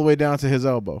all the way down to his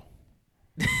elbow.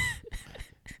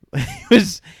 It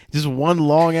was just one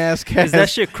long ass cast. Is that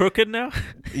shit crooked now?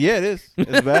 Yeah, it is.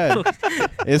 It's bad.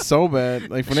 It's so bad.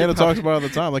 Like Fernando talks about it all the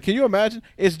time. Like, can you imagine?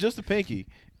 It's just a pinky,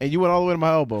 and you went all the way to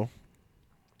my elbow.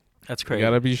 That's crazy. You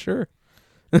gotta be sure.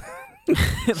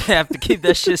 They have to keep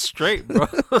that shit straight, bro.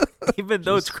 Even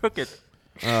though it's crooked.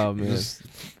 Oh man.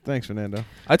 Thanks, Fernando.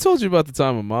 I told you about the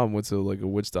time my mom went to like a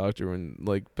witch doctor and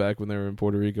like back when they were in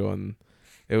Puerto Rico, and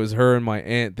it was her and my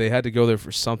aunt. They had to go there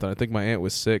for something. I think my aunt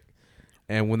was sick,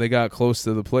 and when they got close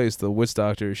to the place, the witch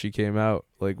doctor, she came out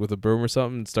like with a broom or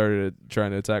something and started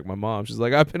trying to attack my mom. She's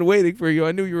like, "I've been waiting for you.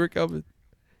 I knew you were coming."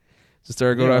 Just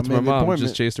started going after my mom.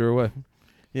 Just chased her away.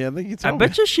 Yeah, I think you I told me.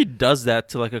 bet you she does that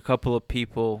to like a couple of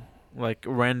people, like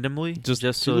randomly, just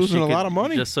so losing she a could, lot of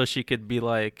money. just so she could be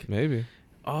like, Maybe.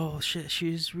 "Oh shit,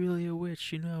 she's really a witch.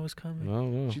 She knew I was coming." I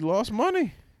don't know. She lost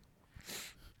money.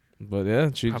 But yeah,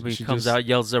 Probably she comes just, out,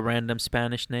 yells a random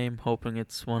Spanish name, hoping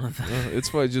it's one of them. It's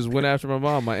funny. Just went after my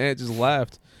mom. My aunt just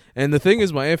laughed, and the thing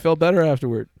is, my aunt felt better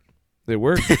afterward. It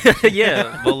worked.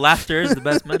 Yeah, well, laughter is the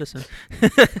best medicine.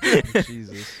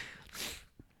 Jesus.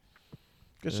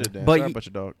 Good shit, Dan. But Sorry about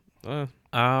your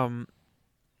dog.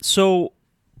 So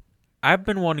I've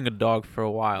been wanting a dog for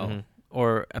a while,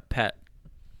 or a pet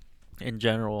in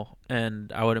general,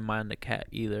 and I wouldn't mind a cat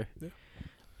either.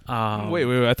 Yeah. Wait!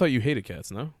 I thought you hated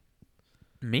cats. No.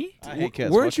 Me? I hate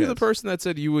cats. Weren't Fuck you cats. the person that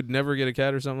said you would never get a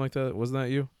cat or something like that? Wasn't that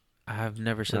you? I've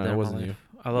never said No, that it in my wasn't life. you.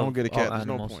 I love Don't get a cat. all There's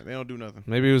no animals. point. They don't do nothing.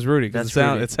 Maybe it was Rudy. Because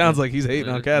Rudy. it sounds like he's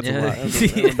hating on cats a lot. They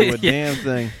don't do a damn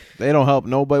thing. They don't help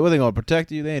nobody. What, they gonna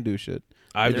protect you? They ain't do shit.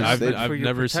 I've for your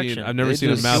never seen protection. I've never They seen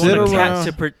a just mouse sit in a around.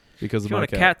 cat because If of you my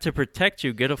want a cat to protect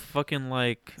you, get a fucking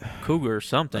like cougar or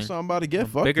something. That's what I'm about to get. A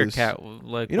Fuck bigger this. cat.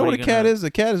 Like, You know what a cat is? A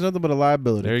cat is nothing but a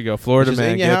liability. There you go. Florida It's just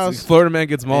man in your house. gets Florida man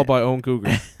gets mauled by own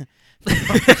cougar.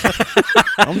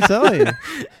 I'm telling you.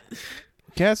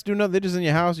 Cats do nothing. They're just in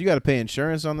your house. You got to pay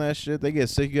insurance on that shit. They get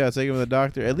sick. You got to take them to the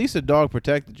doctor. At least a dog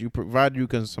protected you, provide you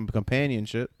some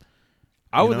companionship.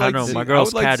 I would know? like I know, to see, my I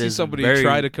girl's would like cat to see is somebody very-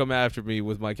 try to come after me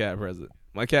with my cat present.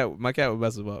 My cat would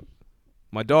mess him up.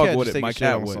 My dog Cat just wouldn't. take My a shit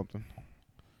cat on would. something.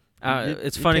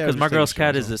 It's Your funny cat because just my take a girl's shit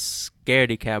cat on is a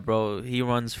scaredy cat, bro. He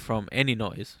runs from any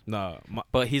noise. Nah,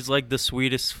 But he's like the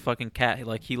sweetest fucking cat.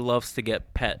 Like he loves to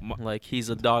get pet. Like he's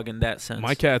a dog in that sense.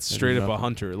 my cat's straight up a nothing.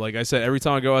 hunter. Like I said, every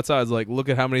time I go outside, it's like, look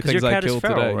at how many 'Cause things your I cat is killed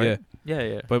feral, today. right? Yeah.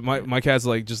 Yeah. But my cat's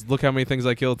like, just look how many things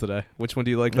I killed today. Which one do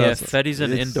you like Yeah, best? Fetty's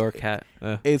an It's- indoor cat.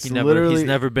 It's He's literally.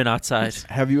 never been outside.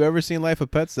 Have you ever seen Life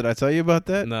of Pets? Did I tell you about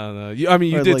that? No. I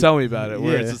mean, you Or did like- tell me about it.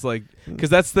 Where it's yeah. just like,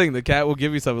 because that's the thing. The cat will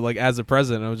give you something like as a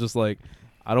present. And I was just like,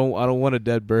 I don't want a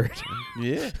dead bird.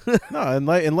 Yeah. No, in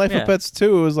Life Yeah. of Pets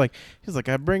 2, it was like he's like,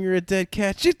 I bring her a dead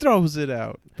cat, she throws it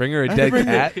out. Bring her a I dead bring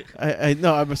her- cat.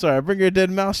 I'm sorry. I bring her a dead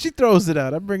mouse, she throws it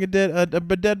out. I bring a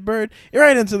dead bird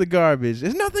right into the garbage.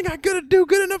 There's nothing I gotta do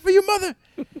good enough for you, mother.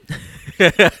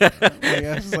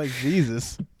 I was like,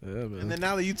 Jesus. Yeah, man. And then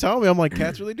now that you tell me, I'm like,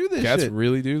 cats really do this Cats shit.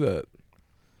 really do that.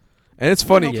 And it's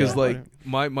funny Yeah. because like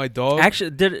my dog.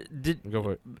 Actually, did Go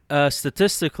for it.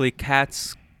 statistically,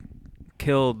 cats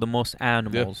kill the most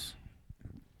animals.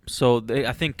 So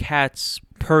I think cats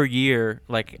per year,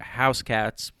 like house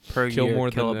cats per Kill year, more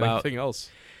kill than about anything else.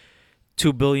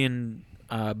 2 billion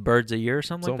birds a year or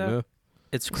something like that. Yeah.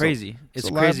 It's crazy. It's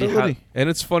a crazy how liability. And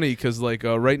it's funny because like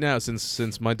right now,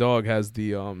 since my dog has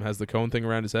the cone thing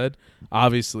around his head,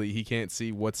 obviously he can't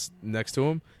see what's next to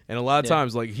him. And a lot of Yeah.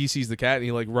 times, like he sees the cat and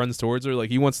he like runs towards her, like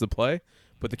he wants to play,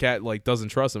 but the cat like doesn't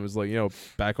trust him. It's like,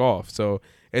 back off. So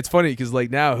it's funny because like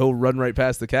now he'll run right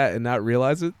past the cat and not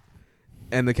realize it.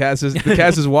 And the cat's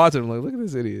just watching him like, look at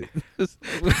this idiot.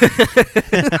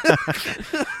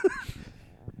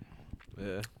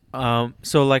 Yeah.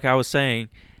 So like I was saying,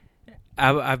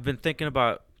 I've been thinking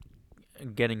about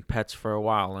getting pets for a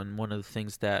while, and one of the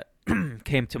things that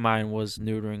came to mind was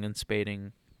neutering and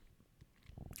spading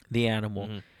the animal.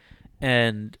 Mhm.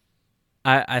 And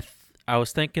I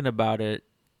was thinking about it,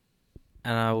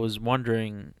 and I was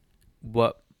wondering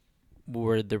what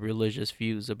were the religious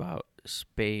views about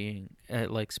spading or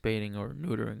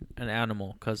neutering an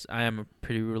animal, because I am a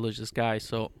pretty religious guy.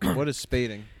 So What is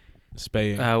spading?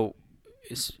 Spaying.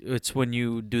 it's when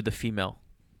you do the female.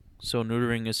 So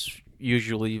neutering is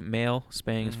usually male,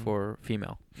 spaying is Mhm. for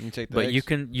female. You take the But you eggs?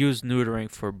 can use neutering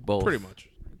for both. Pretty much.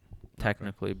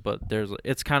 Technically, but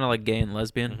it's kind of like gay and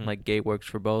lesbian. Mhm. Like gay works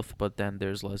for both, but then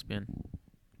there's lesbian.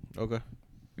 Okay.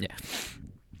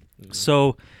 Mhm.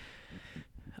 So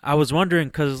I was wondering,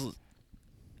 because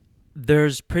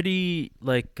there's pretty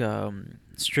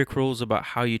strict rules about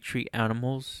how you treat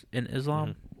animals in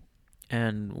Islam.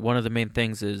 And one of the main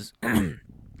things is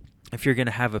if you're going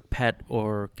to have a pet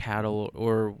or cattle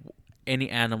or any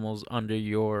animals under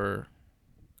your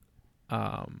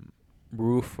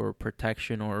roof or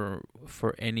protection or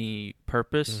for any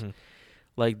purpose, Mhm.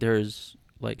 like there's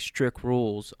like strict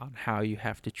rules on how you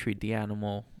have to treat the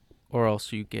animal, or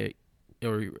else you get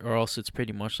or else it's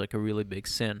pretty much like a really big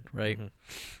sin, right? Mhm.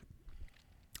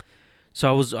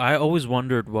 So I always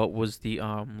wondered what was the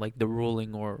like the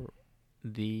ruling or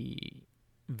the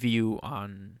view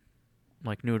on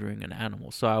like neutering an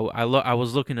animal. So I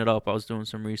was looking it up. I was doing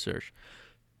some research,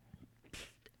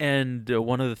 and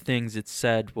one of the things it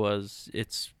said was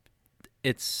it's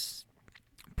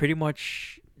pretty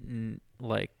much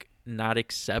like not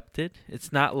accepted.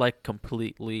 It's not like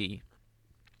completely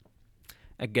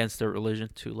against their religion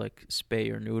to like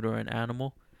spay or neuter an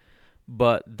animal,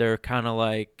 but they're kind of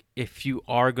like, if you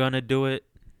are gonna do it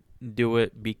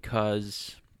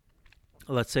because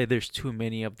let's say there's too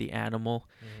many of the animal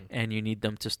and you need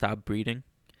them to stop breeding.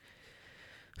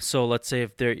 So let's say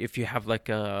if you have like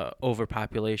a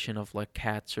overpopulation of like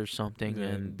cats or something, Yeah.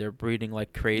 and they're breeding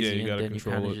like crazy, you gotta and then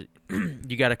control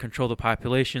you got to control the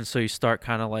population, so you start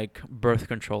kind of like birth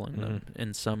controlling them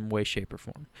in some way, shape, or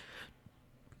form.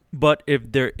 But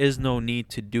if there is no need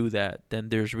to do that, then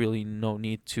there's really no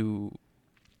need to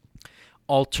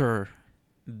alter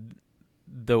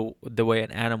the way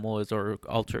an animal is, or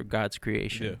alter God's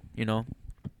creation. Yeah. You know.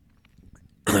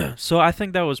 So I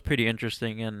think that was pretty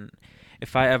interesting, and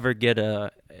if I ever get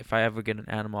an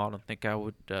animal, I don't think I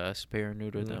would spay or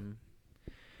neuter them.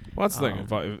 Well, that's the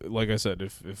thing. Like I said,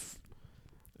 if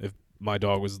my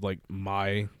dog was like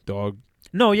my dog.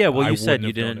 No, yeah. Well, I you said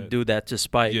wouldn't you have done didn't it. do that to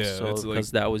spite, Yeah, so it's like-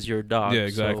 because that was your dog. Yeah,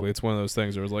 exactly. So, It's one of those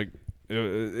things where it's like,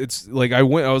 it's like I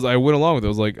went along with it. I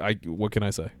was like, what can I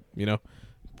say? You know.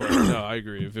 But no, I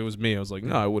agree. If it was me, I was like,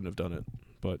 no, I wouldn't have done it.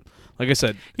 But like I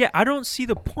said, yeah, I don't see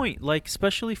the point. Like,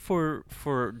 especially for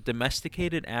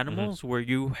domesticated animals, where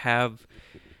you have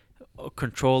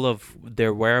control of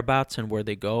their whereabouts and where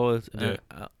they go. Yeah.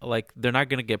 Like, they're not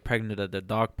gonna get pregnant at the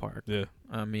dog park. yeah,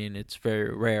 I mean, it's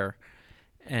very rare.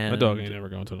 And my dog ain't ever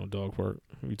going to no dog park.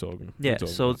 Who you talking? Who you Yeah, talking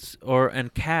so about?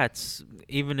 and cats,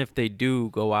 even if they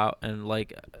do go out and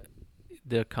like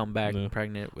they'll come back Yeah.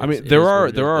 pregnant. I mean, it there is are what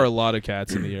it is, a but- lot of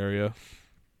cats in the area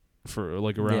for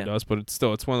like around Yeah. us, but it's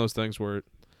one of those things where,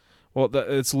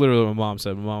 it's literally what my mom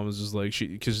said. My mom was just like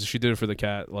because she did it for the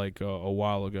cat like a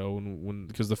while ago when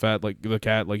because the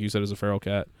cat like you said is a feral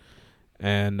cat,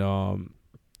 and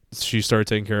she started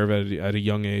taking care of it at a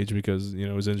young age because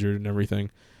it was injured and everything.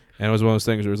 And it was one of those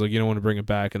things where it was like, you don't want to bring it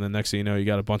back, and then next thing you know, you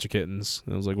got a bunch of kittens.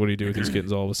 And I was like, what do you do with these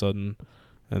kittens all of a sudden?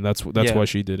 And that's Yeah. why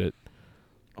she did it.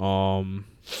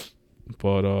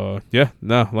 But yeah,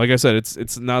 no, like I said,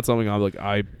 it's not something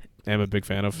I am a big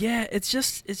fan of. Yeah, it's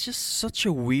just such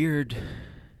a weird.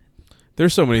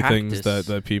 There's so many things practice.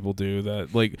 that people do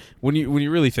that, like, when you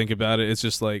really think about it, it's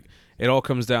just like it all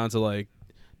comes down to like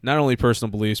not only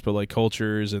personal beliefs but like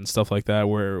cultures and stuff like that.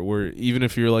 Where even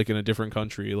if you're like in a different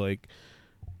country, like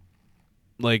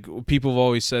people have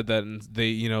always said that, and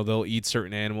they'll eat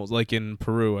certain animals. Like in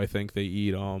Peru, I think they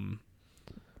eat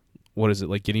what is it,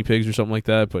 like guinea pigs or something like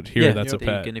that? But here, Yeah, that's a they eat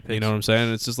pet. guinea You pigs. know what I'm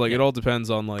saying? It's just like Yeah. it all depends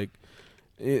on like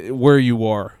where you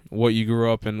are, what you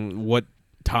grew up in, what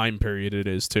time period it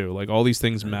is too. Like all these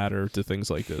things matter to things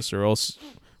like this, or else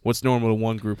what's normal to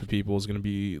one group of people is going to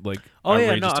be like Oh yeah,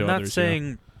 outrageous no, to I'm not others. You know?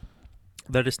 saying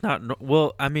that it's not.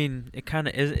 Well, I mean, it kind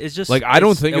of is. It's just Like I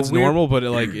don't think a it's weird- normal, but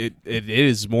it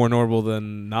is more normal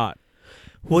than not.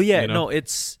 Well, yeah, you know? no,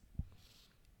 it's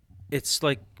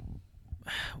like,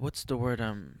 what's the word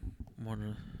I'm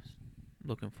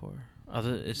looking for?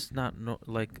 It's not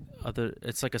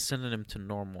It's like a synonym to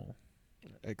normal.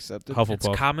 Accepted. Hufflepuff. It's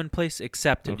commonplace,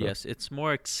 accepted. Okay. Yes, it's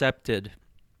more accepted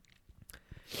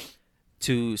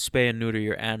to spay and neuter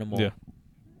your animal Yeah.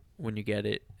 when you get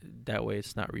it. That way,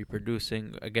 it's not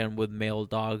reproducing. Again, with male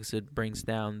dogs, it brings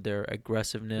down their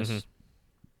aggressiveness. Mhm.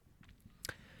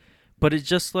 But it's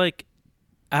just like,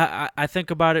 I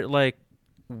think about it like,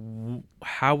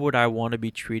 how would I want to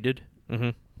be treated? Mm-hmm.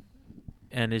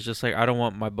 And it's just like, I don't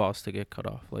want my boss to get cut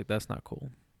off. Like, that's not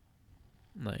cool.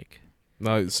 Like,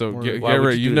 No, so Or get why would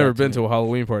ready. you You've do never that to been me? to a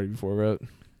Halloween party before, right?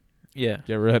 yeah.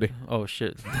 Get ready. Oh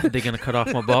shit, they're gonna cut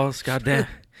off my balls. Goddamn,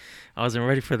 I wasn't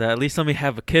ready for that. At least let me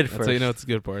have a kid That's first, how you know it's a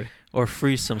good party. or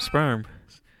freeze some sperm.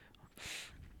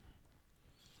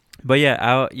 But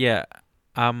yeah,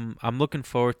 I'm looking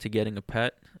forward to getting a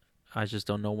pet. I just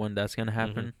don't know when that's gonna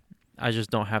happen. I just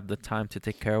don't have the time to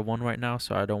take care of one right now,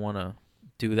 so I don't want to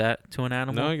do that to an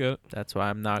animal. No, I get it. That's why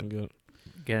I'm I not get it.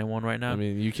 getting one right now. I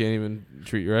mean, you can't even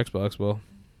treat your Xbox well.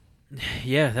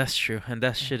 Yeah, that's true, and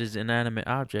that shit is inanimate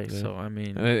object. Yeah. So I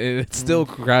mean, And it still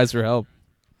cries for help.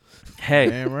 hey,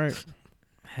 Damn right.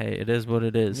 hey, it is what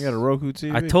it is. You got a Roku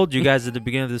TV. I told you guys at the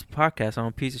beginning of this podcast I'm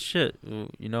a piece of shit.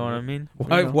 You know what I mean?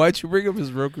 Why'd you bring up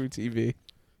his Roku TV?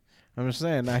 I'm just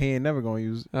saying. Now he ain't never gonna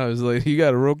use it. I was like, you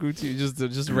got a Roku TV?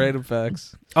 Just random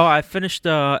facts. Oh, I finished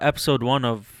episode 1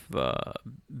 of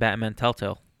Batman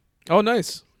Telltale. Oh,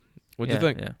 nice. What'd you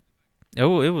think? Yeah.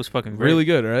 It was fucking great. Really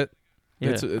good, right?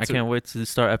 Yeah. it's I can't wait to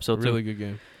start episode 2. Really good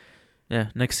game. Yeah,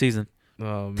 next season.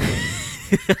 Oh man.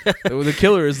 The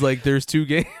killer is like there's 2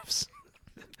 games.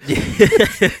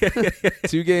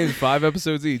 2 games, 5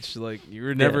 episodes each. Like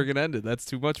you're never gonna end it. That's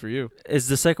too much for you. Is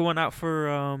the second one out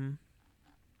for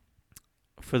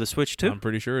the Switch too? I'm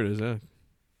pretty sure it is. Yeah,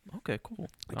 Okay, cool.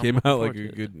 it I'm came looking out like forward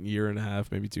a to it. good year and a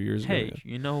half, maybe 2 years ago. Hey, yeah.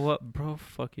 you know what, bro?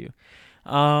 Fuck you.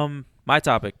 My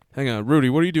topic. Hang on, Rudy.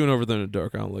 What are you doing over there in the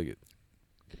dark? I don't like it.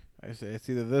 I say it's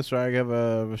either this or I have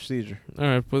a procedure. All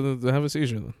right, have a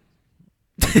seizure then.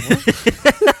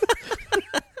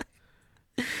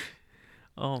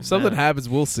 Oh, If something man. happens,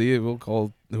 we'll see it. We'll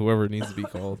call whoever needs to be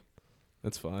called.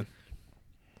 That's fine.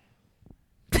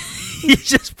 He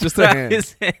just Just put a out hand.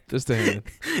 his hand. Just a hand.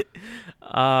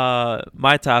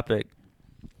 My topic.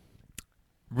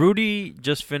 Rudy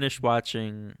just finished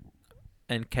watching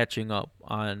and catching up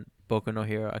on Boku no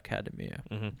Hero Academia.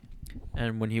 Mm-hmm.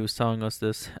 And when he was telling us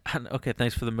this, okay,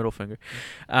 thanks for the middle finger.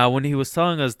 When he was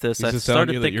telling us this, He's I just telling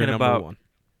started you that you're thinking number about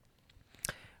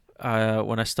one.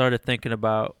 when I started thinking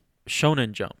about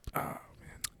Shonen Jump.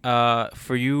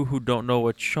 For you who don't know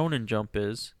what Shonen Jump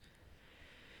is,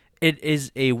 it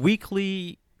is a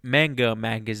weekly manga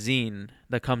magazine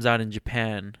that comes out in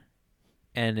Japan,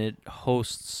 and it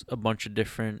hosts a bunch of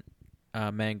different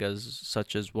mangas,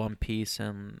 such as One Piece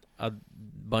and a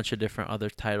bunch of different other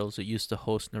titles. It used to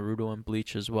host Naruto and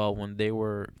Bleach as well when they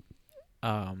were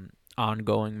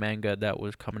ongoing manga that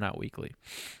was coming out weekly.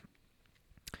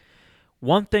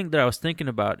 One thing that I was thinking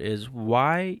about is,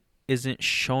 why isn't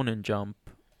Shonen Jump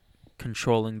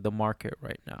controlling the market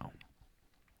right now?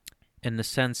 In the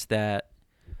sense that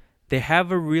they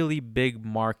have a really big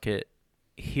market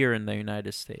here in the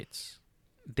United States.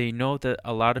 They know that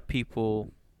a lot of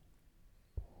people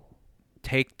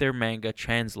take their manga,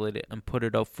 translate it, and put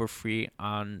it up for free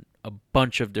on a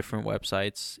bunch of different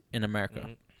websites in America.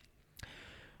 Mhm.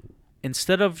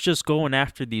 Instead of just going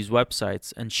after these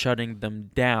websites and shutting them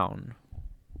down,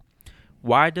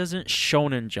 why doesn't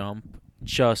Shonen Jump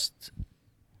just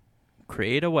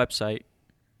create a website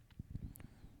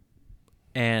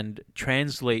and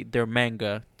translate their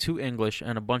manga to English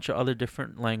and a bunch of other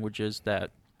different languages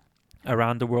that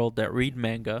around the world that read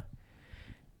manga,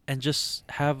 and just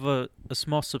have a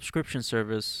small subscription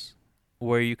service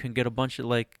where you can get a bunch of,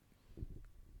 like,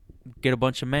 get a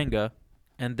bunch of manga,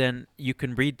 and then you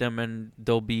can read them, and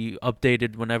they'll be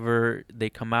updated whenever they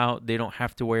come out. They don't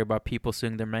have to worry about people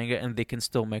seeing their manga, and they can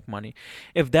still make money.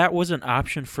 If that was an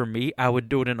option for me, I would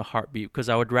do it in a heartbeat, because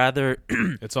I would rather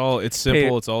It's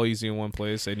simple. It's all easy in one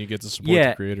place, and you get to support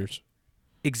the creators.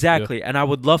 Exactly, and I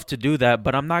would love to do that,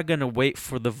 but I'm not going to wait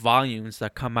for the volumes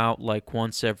that come out like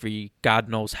once every God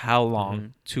knows how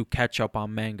long to catch up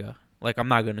on manga. Like, I'm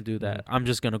not going to do that. I'm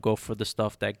just going to go for the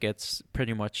stuff that gets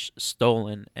pretty much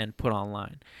stolen and put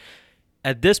online.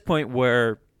 At this point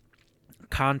where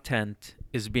content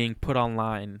is being put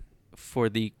online for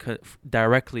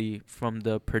directly from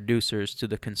the producers to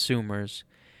the consumers,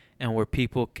 and where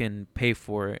people can pay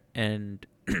for it and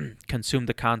consume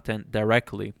the content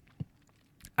directly,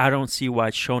 I don't see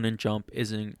why Shonen Jump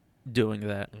isn't doing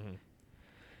that.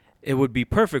 It would be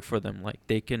perfect for them. Like,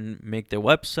 they can make their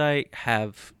website,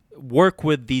 work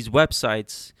with these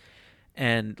websites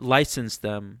and license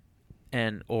them,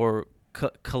 and or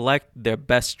collect their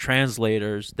best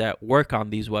translators that work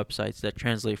on these websites that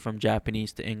translate from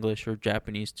Japanese to English or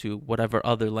Japanese to whatever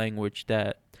other language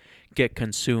that get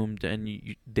consumed,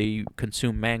 and they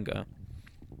consume manga.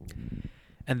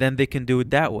 And then they can do it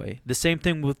that way. The same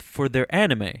thing for their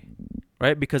anime,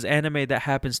 right? Because anime, that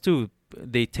happens too.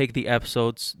 They take the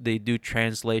episodes, they do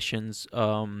translations,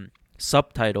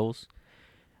 subtitles,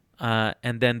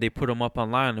 and then they put them up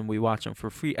online, and we watch them for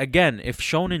free. Again, if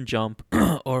Shonen Jump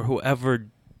or whoever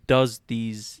does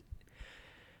these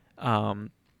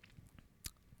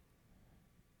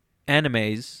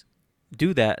animes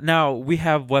do that. Now, we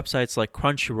have websites like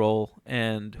Crunchyroll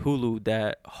and Hulu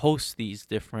that host these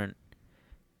different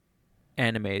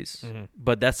animes,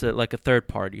 but that's like a third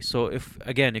party. So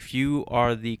if you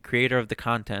are the creator of the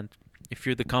content, if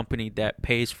you're the company that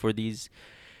pays for these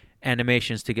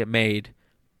animations to get made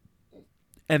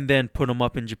and then put them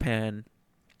up in Japan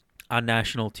on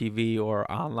national TV or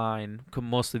online,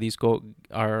 most of these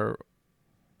are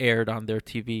aired on their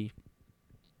TV,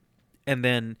 and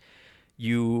then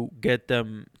you get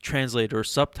them translated or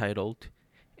subtitled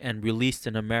and released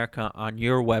in America on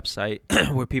your website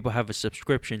where people have a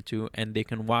subscription to, and they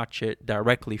can watch it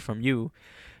directly from you.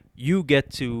 You get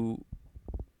to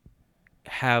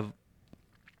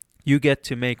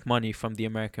make money from the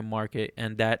American market,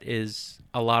 and that is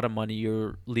a lot of money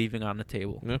you're leaving on the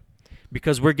table. Yeah.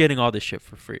 Because we're getting all this shit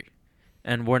for free,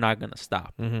 and we're not going to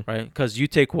stop, right? Because you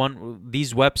take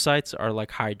these websites are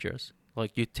like hydras.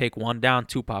 Like, you take one down,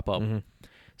 two pop up.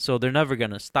 So they're never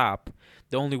going to stop.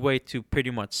 The only way to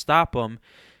pretty much stop them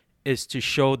is to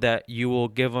show that you will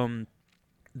give them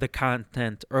the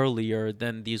content earlier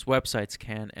than these websites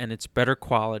can, and it's better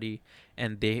quality,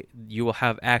 and you will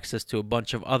have access to a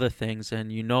bunch of other things,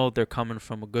 and they're coming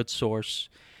from a good source,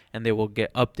 and they will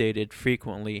get updated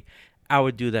frequently. I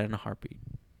would do that in a heartbeat.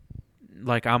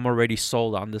 Like, I'm already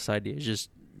sold on this idea. It's just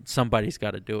somebody's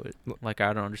got to do it. Like,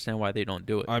 I don't understand why they don't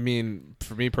do it. I mean,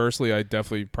 for me personally, I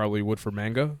definitely probably would for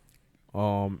manga.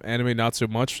 Anime not so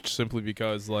much, simply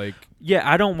because, like... Yeah,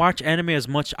 I don't watch anime as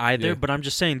much either, but I'm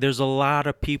just saying there's a lot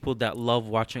of people that love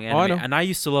watching anime. I know. And I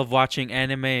used to love watching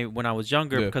anime when I was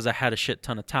younger because I had a shit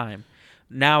ton of time.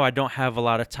 Now I don't have a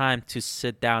lot of time to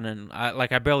sit down and...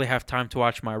 I barely have time to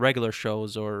watch my regular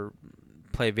shows or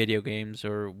play video games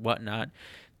or whatnot,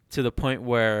 to the point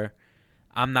where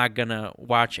I'm not going to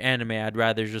watch anime. I'd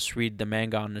rather just read the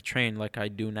manga on the train like I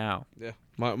do now. Yeah.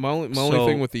 My only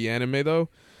thing with the anime, though,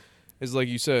 is, like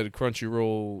you said,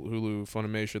 Crunchyroll, Hulu,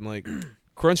 Funimation. Like,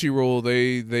 Crunchyroll,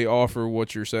 they offer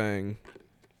what you're saying.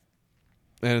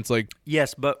 And it's like...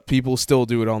 Yes, but... people still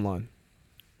do it online.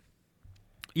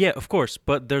 Yeah, of course.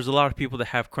 But there's a lot of people that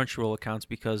have Crunchyroll accounts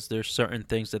because there's certain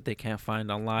things that they can't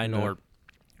find online, or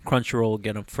Crunchyroll will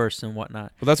get them first and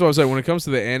whatnot. But that's what I was saying. When it comes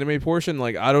to the anime portion,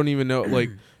 like, I don't even know.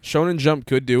 Like, Shonen Jump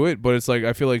could do it, but it's like,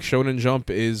 I feel like Shonen Jump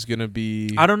is going to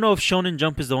be... I don't know if Shonen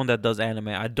Jump is the one that does anime.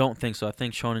 I don't think so. I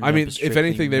think Shonen Jump is if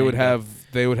anything, they would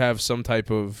manga. have some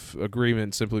type of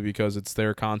agreement, simply because it's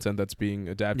their content that's being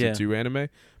adapted to anime.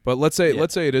 But let's say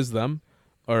it is them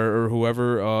or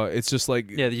whoever. It's just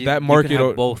like that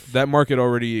market. That market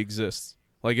already exists.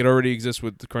 Like, it already exists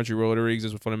with Crunchyroll. It already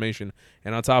exists with Funimation.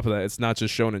 And on top of that, it's not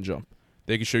just Shonen Jump.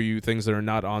 They can show you things that are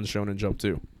not on Shonen Jump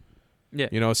too.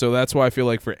 Yeah. So that's why I feel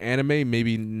like for anime,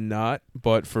 maybe not.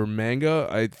 But for manga,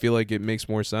 I feel like it makes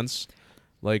more sense.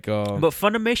 Like, but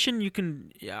Funimation,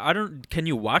 can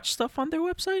you watch stuff on their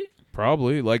website?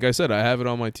 Probably. Like I said, I have it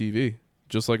on my TV,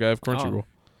 just like I have Crunchyroll.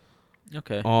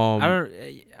 Oh.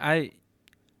 Okay.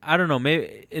 I don't know.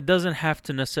 Maybe it doesn't have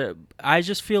to necessarily... I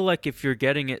just feel like if you're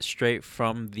getting it straight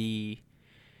from the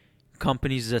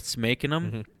companies that's making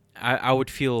them, I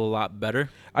would feel a lot better.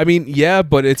 I mean, yeah,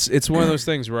 but it's one of those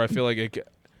things where I feel like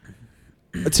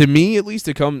to me at least,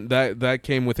 that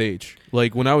came with age.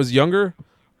 Like when I was younger,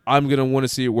 I'm gonna want to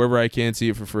see it wherever I can see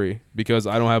it for free because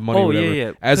I don't have money. Oh, or whatever.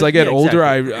 yeah. As I get older,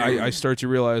 exactly. I start to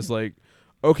realize like,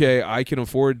 okay, I can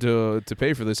afford to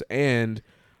pay for this, and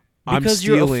I'm Because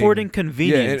stealing. you're affording Yeah,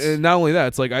 convenience. and not only that,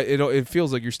 it's like it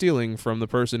feels like you're stealing from the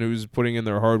person who's putting in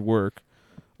their hard work,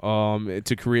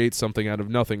 to create something out of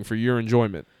nothing for your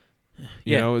enjoyment.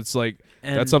 You know, it's like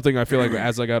And that's something I feel like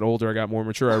as I got older, I got more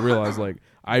mature. I realized like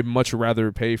I'd much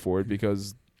rather pay for it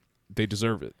because they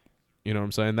deserve it. You know what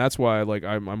I'm saying? That's why like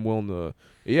I'm willing to.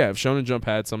 Yeah, if Shonen Jump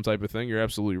had some type of thing, you're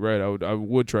absolutely right. I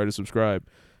would try to subscribe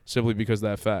simply because of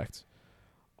that fact.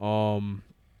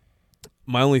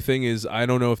 My only thing is I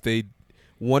don't know if they.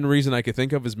 One reason I could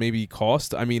think of is maybe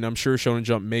cost. I mean, I'm sure Shonen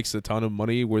Jump makes a ton of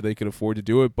money where they could afford to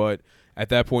do it, but at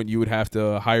that point you would have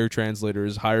to hire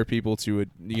translators, hire people to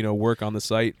work on the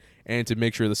site, and to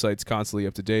make sure the site's constantly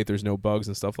up to date. There's no bugs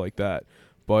and stuff like that.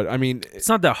 But I mean, it's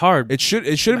not that hard. it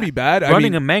shouldn't be bad.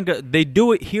 Running I a mean, manga, they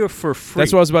do it here for free.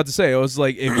 that's what I was about to say. I was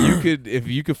like, if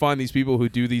you could find these people who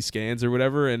do these scans or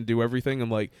whatever and do everything,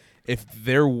 I'm like, if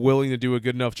they're willing to do a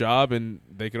good enough job, and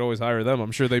they could always hire them,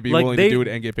 I'm sure they'd be Like, willing to do it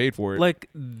and get paid for it. Like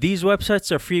these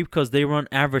websites are free because they run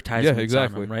advertisements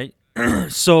exactly. on them,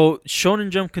 right? So Shonen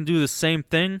Jump can do the same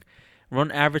thing, run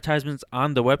advertisements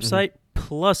on the website,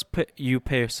 plus you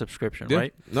pay a subscription, Yeah.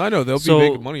 right? No, I know they'll So- be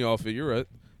making money off it. You're right.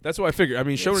 That's what I figured. I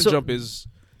mean, Shonen So- Jump is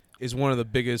one of the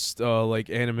biggest like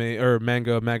anime or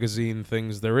manga magazine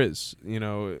things there is. You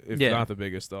know, if Yeah. not the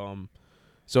biggest.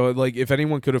 So like if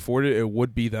anyone could afford it, it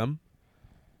would be them.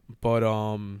 But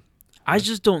I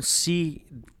just don't see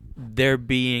there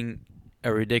being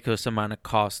a ridiculous amount of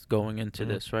cost going into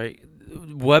this, right?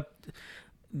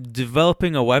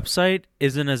 Developing a website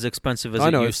isn't as expensive as I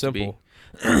it know used it's simple.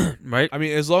 to be, right? I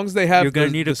mean, as long as they have You're gonna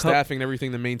the, need the a staffing and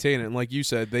everything to maintain it, and like you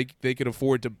said, they could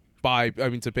afford to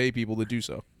to pay people to do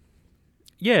so.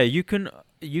 Yeah, you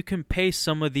can pay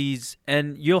some of these,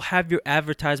 and you'll have your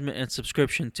advertisement and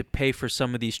subscription to pay for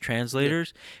some of these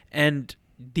translators, and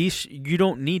these you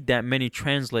don't need that many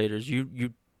translators.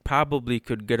 You probably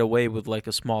could get away with like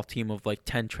a small team of like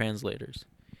 10 translators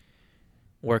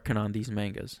working on these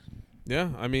mangas. Yeah,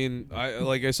 I mean,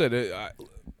 like I said,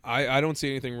 I don't see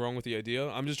anything wrong with the idea.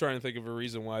 I'm just trying to think of a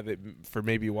reason why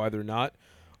why they're not.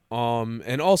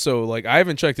 And also, like, I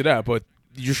haven't checked it out, but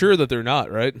you're sure that they're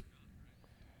not, right?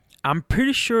 I'm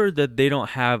pretty sure that they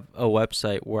don't have a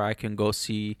website where I can go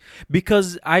see,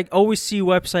 because I always see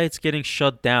websites getting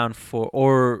shut down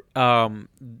or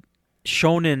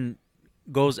Shonen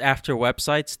goes after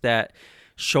websites that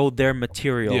show their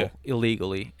material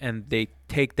illegally, and they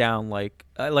take down like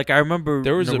I remember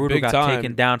there was Naruto a big got time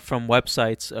taken down from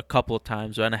websites a couple of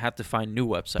times, and I had to find new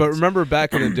websites. But remember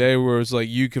back in the day where it was like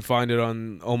you could find it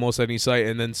on almost any site,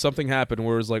 and then something happened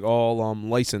where it was like all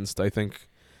licensed. I think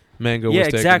manga was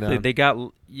taken exactly. down. They got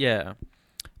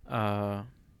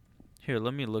here,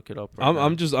 let me look it up. Right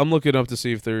now. I'm looking up to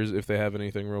see if they have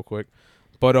anything real quick.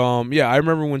 But yeah, I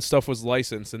remember when stuff was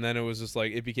licensed, and then it was just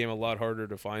like it became a lot harder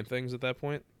to find things at that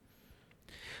point.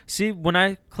 See, when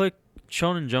I click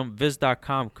Shonen Jump,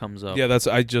 Viz.com comes up. Yeah,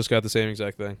 I just got the same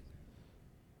exact thing.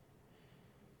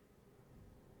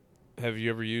 Have you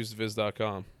ever used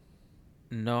Viz.com?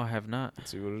 No, I have not.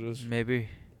 Let's see what it is. Maybe.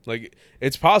 Like,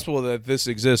 it's possible that this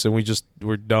exists and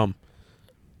we're dumb.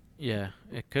 Yeah,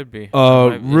 it could be.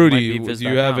 Rudy, do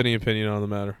you have any opinion on the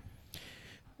matter?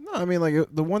 No, I mean, like,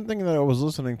 the one thing that I was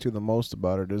listening to the most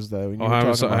about it is that when you were I'm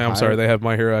talking about I'm sorry. They have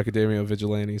My Hero Academia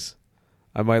Vigilantes.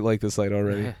 I might like this site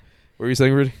already. What were you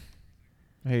saying, Rudy?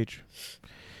 H.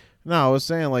 No, I was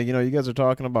saying, like, you guys are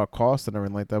talking about cost and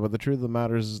everything like that, but the truth of the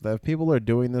matter is that if people are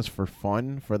doing this for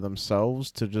fun, for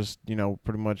themselves, to just,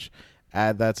 pretty much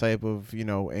add that type of,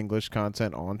 English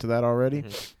content onto that already,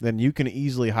 then you can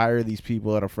easily hire these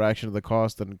people at a fraction of the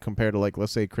cost and compared to, like,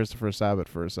 let's say Christopher Sabat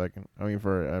for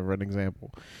an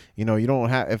example. You don't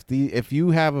have, if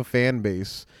you have a fan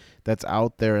base that's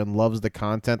out there and loves the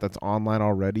content that's online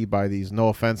already by these, no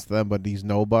offense to them, but these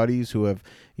nobodies who have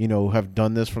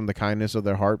done this from the kindness of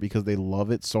their heart because they love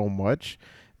it so much,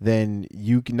 then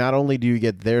you can, not only do you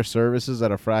get their services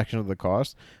at a fraction of the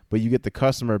cost, but you get the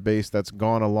customer base that's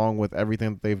gone along with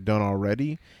everything that they've done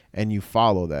already, and you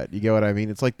follow that. You get what I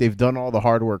mean? It's like they've done all the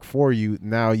hard work for you.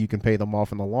 Now you can pay them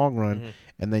off in the long run,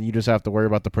 and then you just have to worry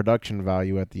about the production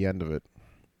value at the end of it.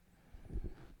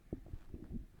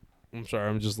 I'm sorry.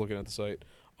 I'm just looking at the site.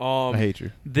 I hate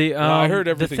you. I heard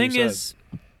everything the thing you is,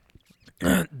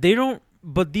 they don't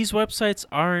But these websites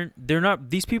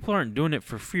these people aren't doing it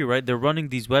for free, right? They're running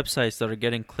these websites that are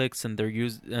getting clicks, and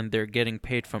they're getting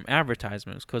paid from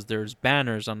advertisements because there's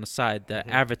banners on the side that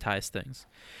advertise things.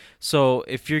 So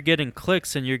if you're getting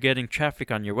clicks and you're getting traffic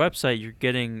on your website, you're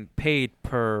getting paid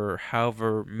per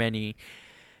however many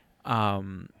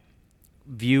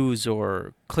views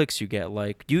or clicks you get.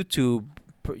 Like YouTube,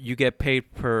 you get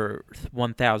paid per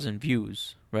 1,000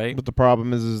 views, right? But the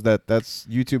problem is that that's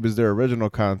YouTube is their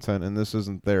original content, and this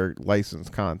isn't their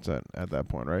licensed content at that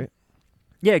point, right?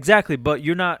 Yeah, exactly. But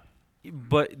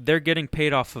they're getting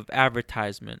paid off of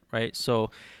advertisement, right? So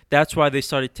that's why they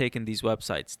started taking these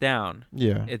websites down.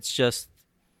 Yeah. It's just.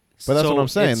 But that's so what I'm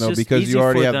saying, it's though, just because easy you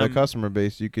already for have the them- customer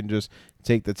base. You can just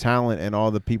take the talent and all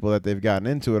the people that they've gotten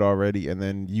into it already, and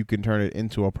then you can turn it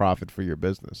into a profit for your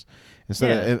business.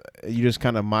 Instead of you just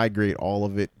kind of migrate all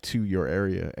of it to your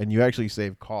area, and you actually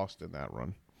save cost in that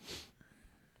run.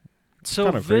 So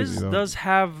kinda crazy, Viz though. does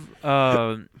have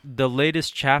the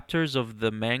latest chapters of the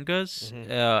mangas,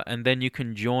 and then you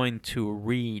can join to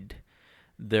read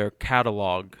their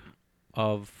catalog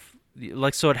of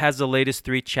so it has the latest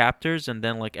 3 chapters, and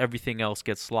then like everything else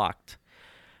gets locked,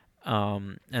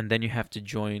 and then you have to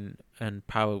join and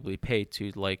probably pay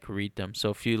to like read them.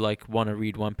 So if you like want to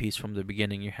read One Piece from the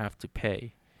beginning, you have to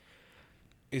pay.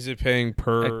 Is it paying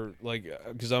per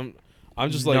because I'm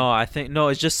just like no, I think no,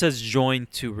 it just says join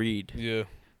to read. yeah.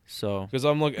 So Because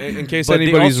I'm like, in case But they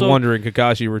anybody's also- wondering,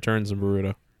 Kakashi returns in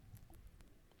Boruto.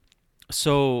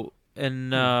 So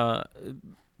in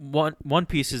One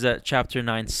Piece is at chapter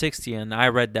 960, and I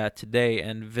read that today,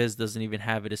 and Viz doesn't even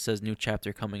have it. It says new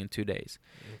chapter coming in 2 days.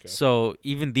 Okay. So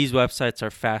even these websites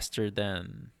are faster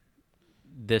than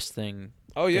this thing.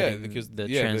 Oh yeah, getting because the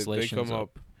they translations come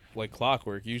up like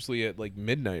clockwork, usually at like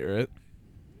midnight, right?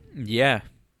 Yeah.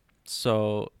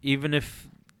 So even if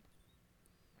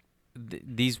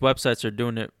these websites are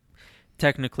doing it,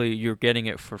 technically you're getting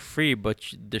it for free, but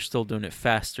they're still doing it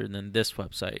faster than this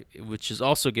website, which is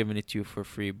also giving it to you for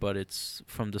free, but it's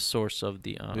from the source of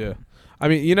the Yeah. I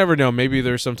mean, you never know. Maybe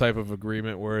there's some type of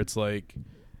agreement where it's like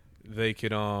they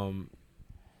could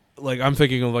like I'm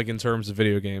thinking of like in terms of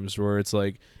video games where it's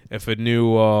like if a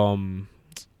new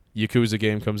Yakuza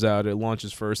game comes out, it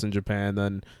launches first in Japan,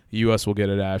 then the US will get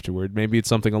it afterward. Maybe it's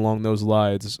something along those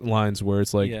lines where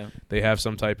it's like they have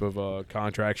some type of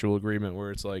contractual agreement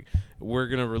where it's like we're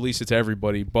going to release it to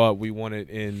everybody, but we want it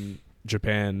in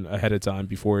Japan ahead of time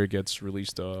before it gets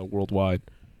released worldwide.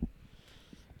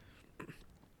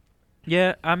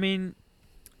 Yeah, I mean,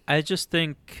 I just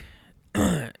think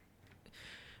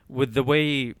with the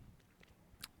way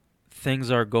things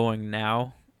are going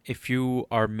now, if you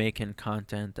are making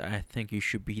content, I think you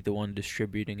should be the one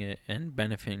distributing it and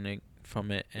benefiting from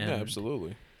it, and Yeah,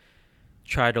 absolutely.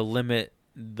 try to limit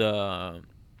the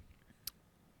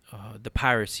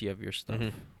piracy of your stuff.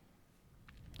 Mhm.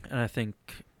 And I think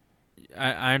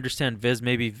I understand Viz.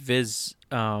 Maybe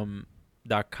Viz.com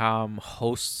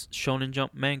hosts Shonen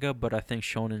Jump manga, but I think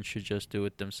Shonen should just do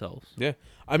it themselves. Yeah.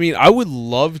 I mean, I would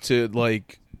love to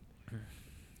like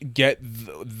get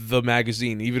the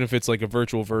magazine, even if it's like a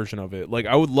virtual version of it. Like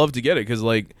I would love to get it because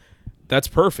like that's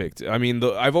perfect. I mean,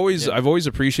 I've always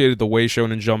appreciated the way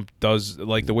Shonen Jump does,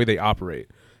 like the way they operate,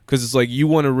 because it's like you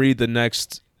want to read the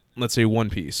next, let's say, One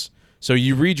Piece. So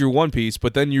you read your One Piece,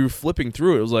 but then you're flipping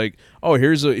through it. It was like, oh,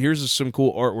 here's some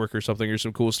cool artwork or something. Here's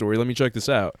some cool story. Let me check this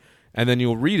out. And then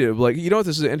you'll read it, like, you know what,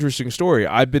 this is an interesting story.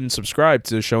 I've been subscribed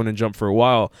to Shonen Jump for a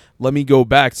while. Let me go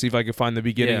back, see if I can find the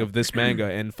beginning of this manga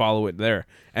and follow it there.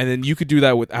 And then you could do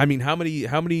that with, I mean, how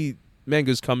many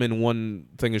mangas come in one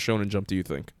thing of Shonen Jump, do you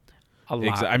think? A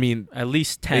lot. I mean, at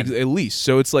least 10. at least.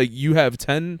 So it's like you have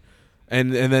 10,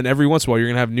 and then every once in a while you're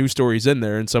going to have new stories in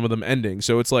there and some of them ending.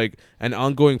 So it's like an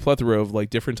ongoing plethora of like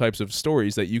different types of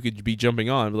stories that you could be jumping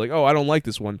on. Like, oh, I don't like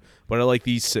this one, but I like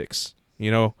these 6,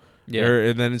 you know? Yeah.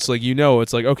 And then it's like,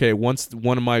 it's like, okay, once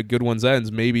one of my good ones ends,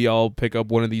 maybe I'll pick up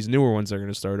one of these newer ones that are going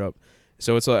to start up.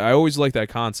 So it's like, I always like that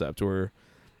concept where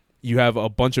you have a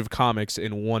bunch of comics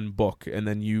in one book and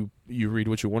then you read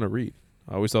what you want to read.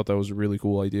 I always thought that was a really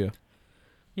cool idea.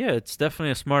 Yeah, it's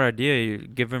definitely a smart idea. You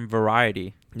give them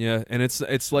variety. Yeah, and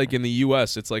it's like in the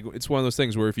U.S., it's like it's one of those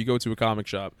things where if you go to a comic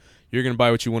shop, you're going to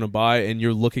buy what you want to buy and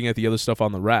you're looking at the other stuff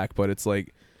on the rack, but it's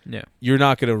like you're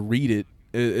not going to read it.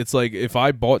 It's like if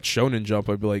I bought Shonen Jump,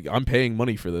 I'd be like, I'm paying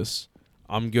money for this.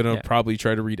 I'm going to probably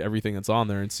try to read everything that's on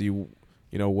there and see,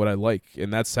 what I like.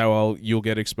 And that's how you'll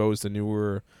get exposed to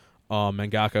newer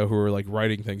mangaka who are like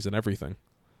writing things and everything.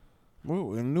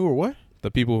 Whoa, newer what?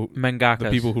 Mangakas.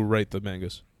 The people who write the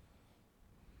mangas.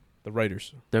 The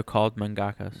writers. They're called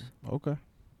mangakas. Okay.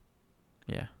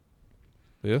 Yeah.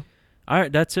 Yeah. All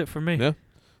right, that's it for me. Yeah.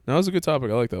 No, that was a good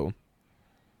topic. I like that one.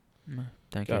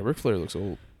 Thank God, you. Ric Flair looks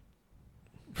old.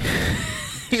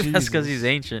 That's because he's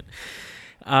ancient.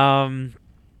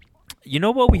 You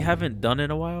know what we haven't done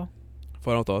in a while?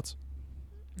 Final thoughts.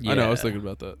 I know. I was thinking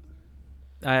about that.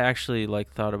 I actually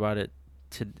thought about it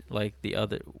to the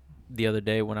other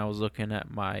day when I was looking at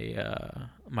my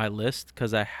my list,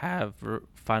 because I have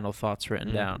final thoughts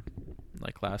written down,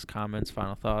 like last comments,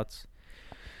 final thoughts,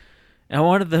 and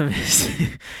one of them is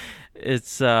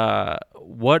it's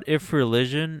what if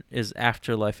religion is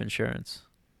afterlife insurance?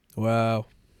 Wow.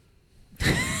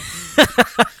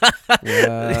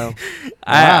 Wow.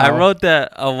 I wrote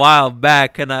that a while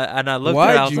back, and I looked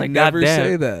at it. I was like, God never damn,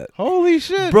 say that? Holy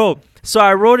shit, bro. So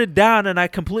I wrote it down, and I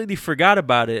completely forgot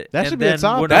about it. That and should be a then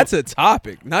topic. That's a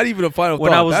topic, not even a final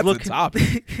when thought. I was That's looking, a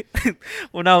topic.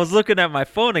 when I was looking at my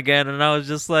phone again, and I was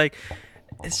just like,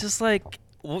 it's just like,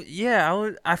 well,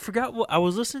 yeah, I forgot what I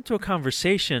was listening to a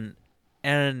conversation,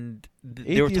 and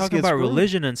they were Atheists talking get about screwed.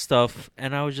 religion and stuff,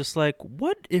 and I was just like,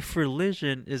 what if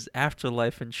religion is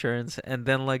afterlife insurance, and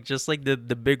then just the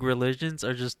big religions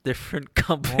are just different Oh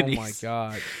companies. my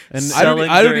god! And I don't selling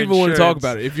their even want to talk insurance.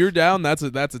 about it. If you're down, that's a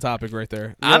topic right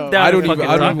there. I'm Yo, down I to don't even. fucking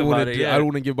I talk don't even about want it. to. Yeah. I don't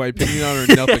want to give my opinion on it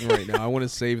or nothing right now. I want to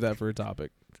save that for a topic.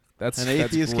 That's and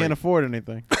that's atheists great. can't afford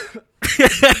anything.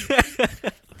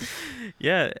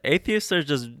 Yeah, atheists are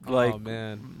just Oh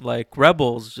man. like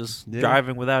rebels, just Yeah.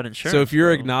 driving without insurance. So if you're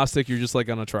bro. agnostic, you're just like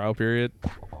on a trial period.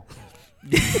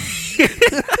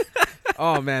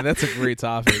 Oh man, that's a great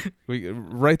topic. We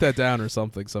write that down or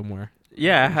something somewhere.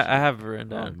 Yeah, I have it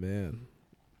written Oh down. man,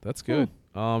 that's good.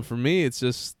 For me, it's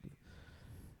just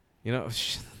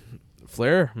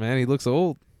Flair, man, he looks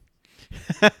old.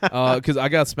 Because I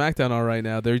got SmackDown on right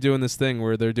now. They're doing this thing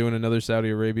where they're doing another Saudi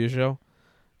Arabia show.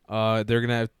 They're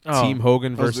gonna have Team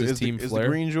Hogan versus Team is Flair. the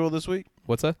green jewel this week?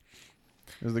 What's that?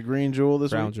 Is the green jewel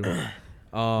this Crown week? Jewel.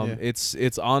 Yeah.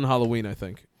 It's on Halloween, I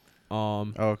think.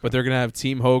 Okay. But they're gonna have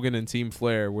Team Hogan and Team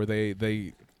Flair, where they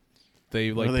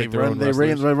Well, pick their own they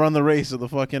wrestlers. run the race of the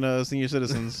fucking senior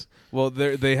citizens. Well,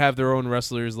 they have their own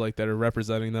wrestlers that are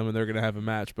representing them, and they're gonna have a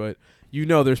match. But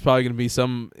there's probably gonna be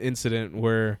some incident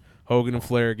where Hogan and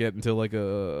Flair get into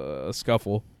a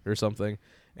scuffle or something,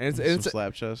 and Some it's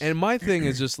slap chest. and my thing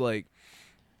is just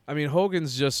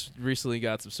Hogan's just recently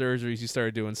got some surgeries. He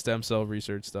started doing stem cell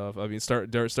research stuff.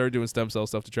 Started doing stem cell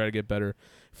stuff to try to get better.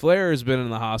 Flair has been in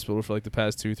the hospital for the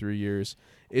past 2-3 years.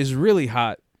 Is really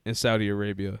hot in Saudi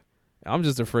Arabia. I'm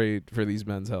just afraid for these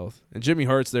men's health. And Jimmy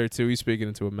Hart's there too. He's speaking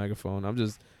into a megaphone. I'm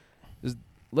just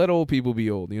let old people be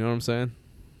old. You know what I'm saying?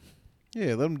 Yeah,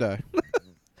 let them die.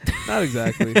 Not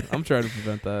exactly. I'm trying to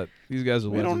prevent that. These guys are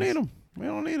We don't legends. need them. We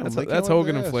don't need them. That's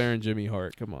Hogan and Flair and Jimmy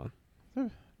Hart. Come on.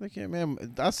 They can't,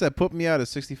 man. I said put me out at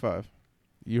 65.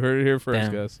 You heard it here first,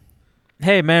 Damn. guys.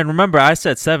 Hey man, remember I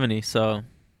said 70, so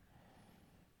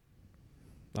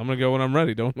I'm going to go when I'm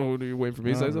ready. Don't know. You waiting for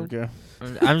me to say something? Okay.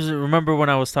 I'm just remember when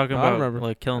I was talking I about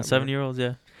remember. killing I remember. 7-year-olds.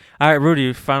 Yeah. All right,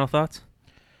 Rudy, final thoughts.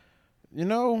 You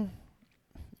know,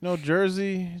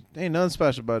 Jersey ain't nothing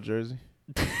special about Jersey.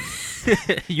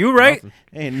 You right? Nothing.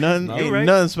 Ain't nothing. No. Ain't Right.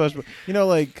 nothing special.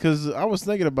 Cause I was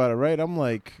thinking about it. Right, I'm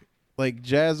like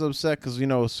Jazz upset because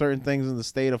certain things in the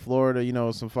state of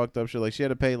Florida. Some fucked up shit. Like she had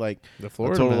to pay The a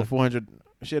Florida total man. of $400.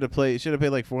 She had to pay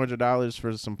like $400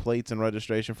 for some plates and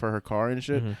registration for her car and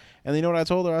shit. Mhm. And you know what I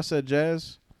told her? I said,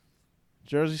 Jazz,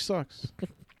 Jersey sucks.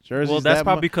 Jersey's Well, that's that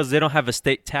probably because they don't have a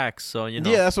state tax, so Yeah,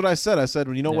 that's what I said. I said,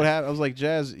 what Yeah. happened? I was like,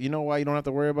 Jazz, you know why you don't have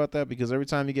to worry about that? Because every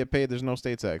time you get paid, there's no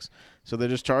state tax. So they're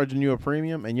just charging you a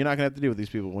premium, and you're not going to have to deal with these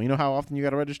people. Well, you know how often you got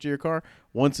to register your car?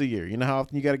 Once a year. You know how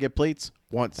often you got to get plates?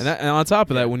 Once. And on top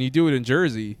of Yeah. that, when you do it in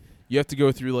Jersey, you have to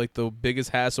go through the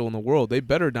biggest hassle in the world. They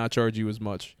better not charge you as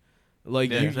much. Yeah,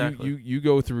 exactly. You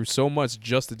go through so much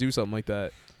just to do something like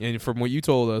that. And from what you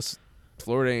told us,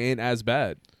 Florida ain't as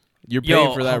bad. You're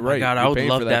paying for that oh my right. God, You're I would paying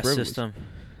love for that privilege. system.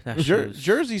 That shit is-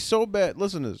 Jersey's so bad.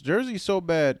 Listen to this. Jersey's so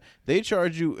bad. They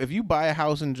charge you, if you buy a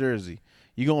house in Jersey,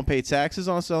 you're going to pay taxes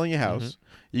on selling your house.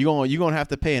 You're going to have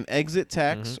to pay an exit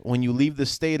tax when you leave the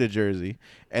state of Jersey.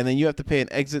 And then you have to pay an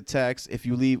exit tax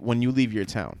when you leave your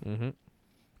town. Mm-hmm.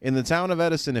 In the town of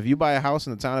Edison, if you buy a house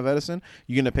in the town of Edison,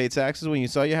 you're going to pay taxes when you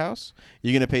sell your house.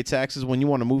 You're going to pay taxes when you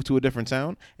want to move to a different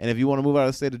town. And if you want to move out of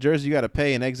the state of Jersey, you got to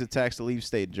pay an exit tax to leave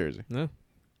state of Jersey. Yeah.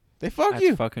 They fuck That's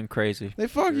you. fucking crazy. They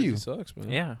fuck Jersey you. sucks, man.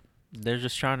 Yeah. They're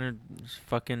just trying to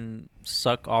fucking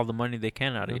suck all the money they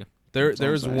can out of Yeah. you. There That's what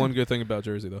I'm is saying. one good thing about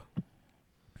Jersey though.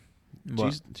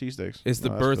 What? Cheesesteaks. It's the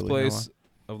No, that's Philly. birthplace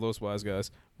of Los Wise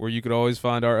Guys, where you could always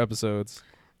find our episodes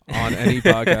on any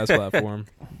podcast platform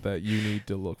that you need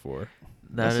to look for.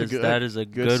 That's a good- That is a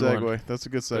Good good segue. one. That's a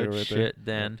good segue Good right there. shit,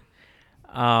 Dan.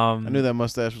 I knew that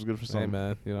mustache was good for Hey something.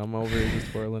 man, I'm over here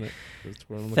just twirling it. Just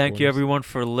twirling the Thank you corners. everyone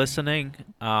for listening.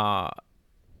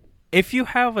 If you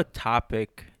have a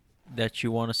topic that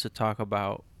you want us to talk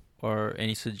about or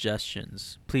any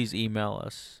suggestions, please email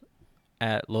us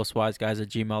at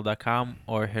loswiseguys@gmail.com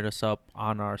or hit us up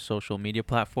on our social media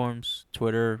platforms.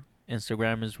 Twitter,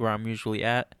 Instagram is where I'm usually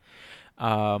at.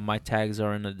 My tags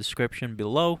are in the description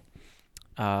below.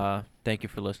 Thank you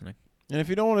for listening. And if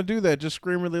you don't want to do that, just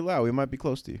scream really loud. We might be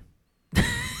close to you.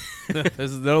 This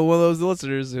is another one of those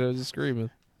listeners, just screaming.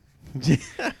 Hey,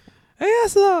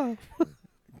 yes,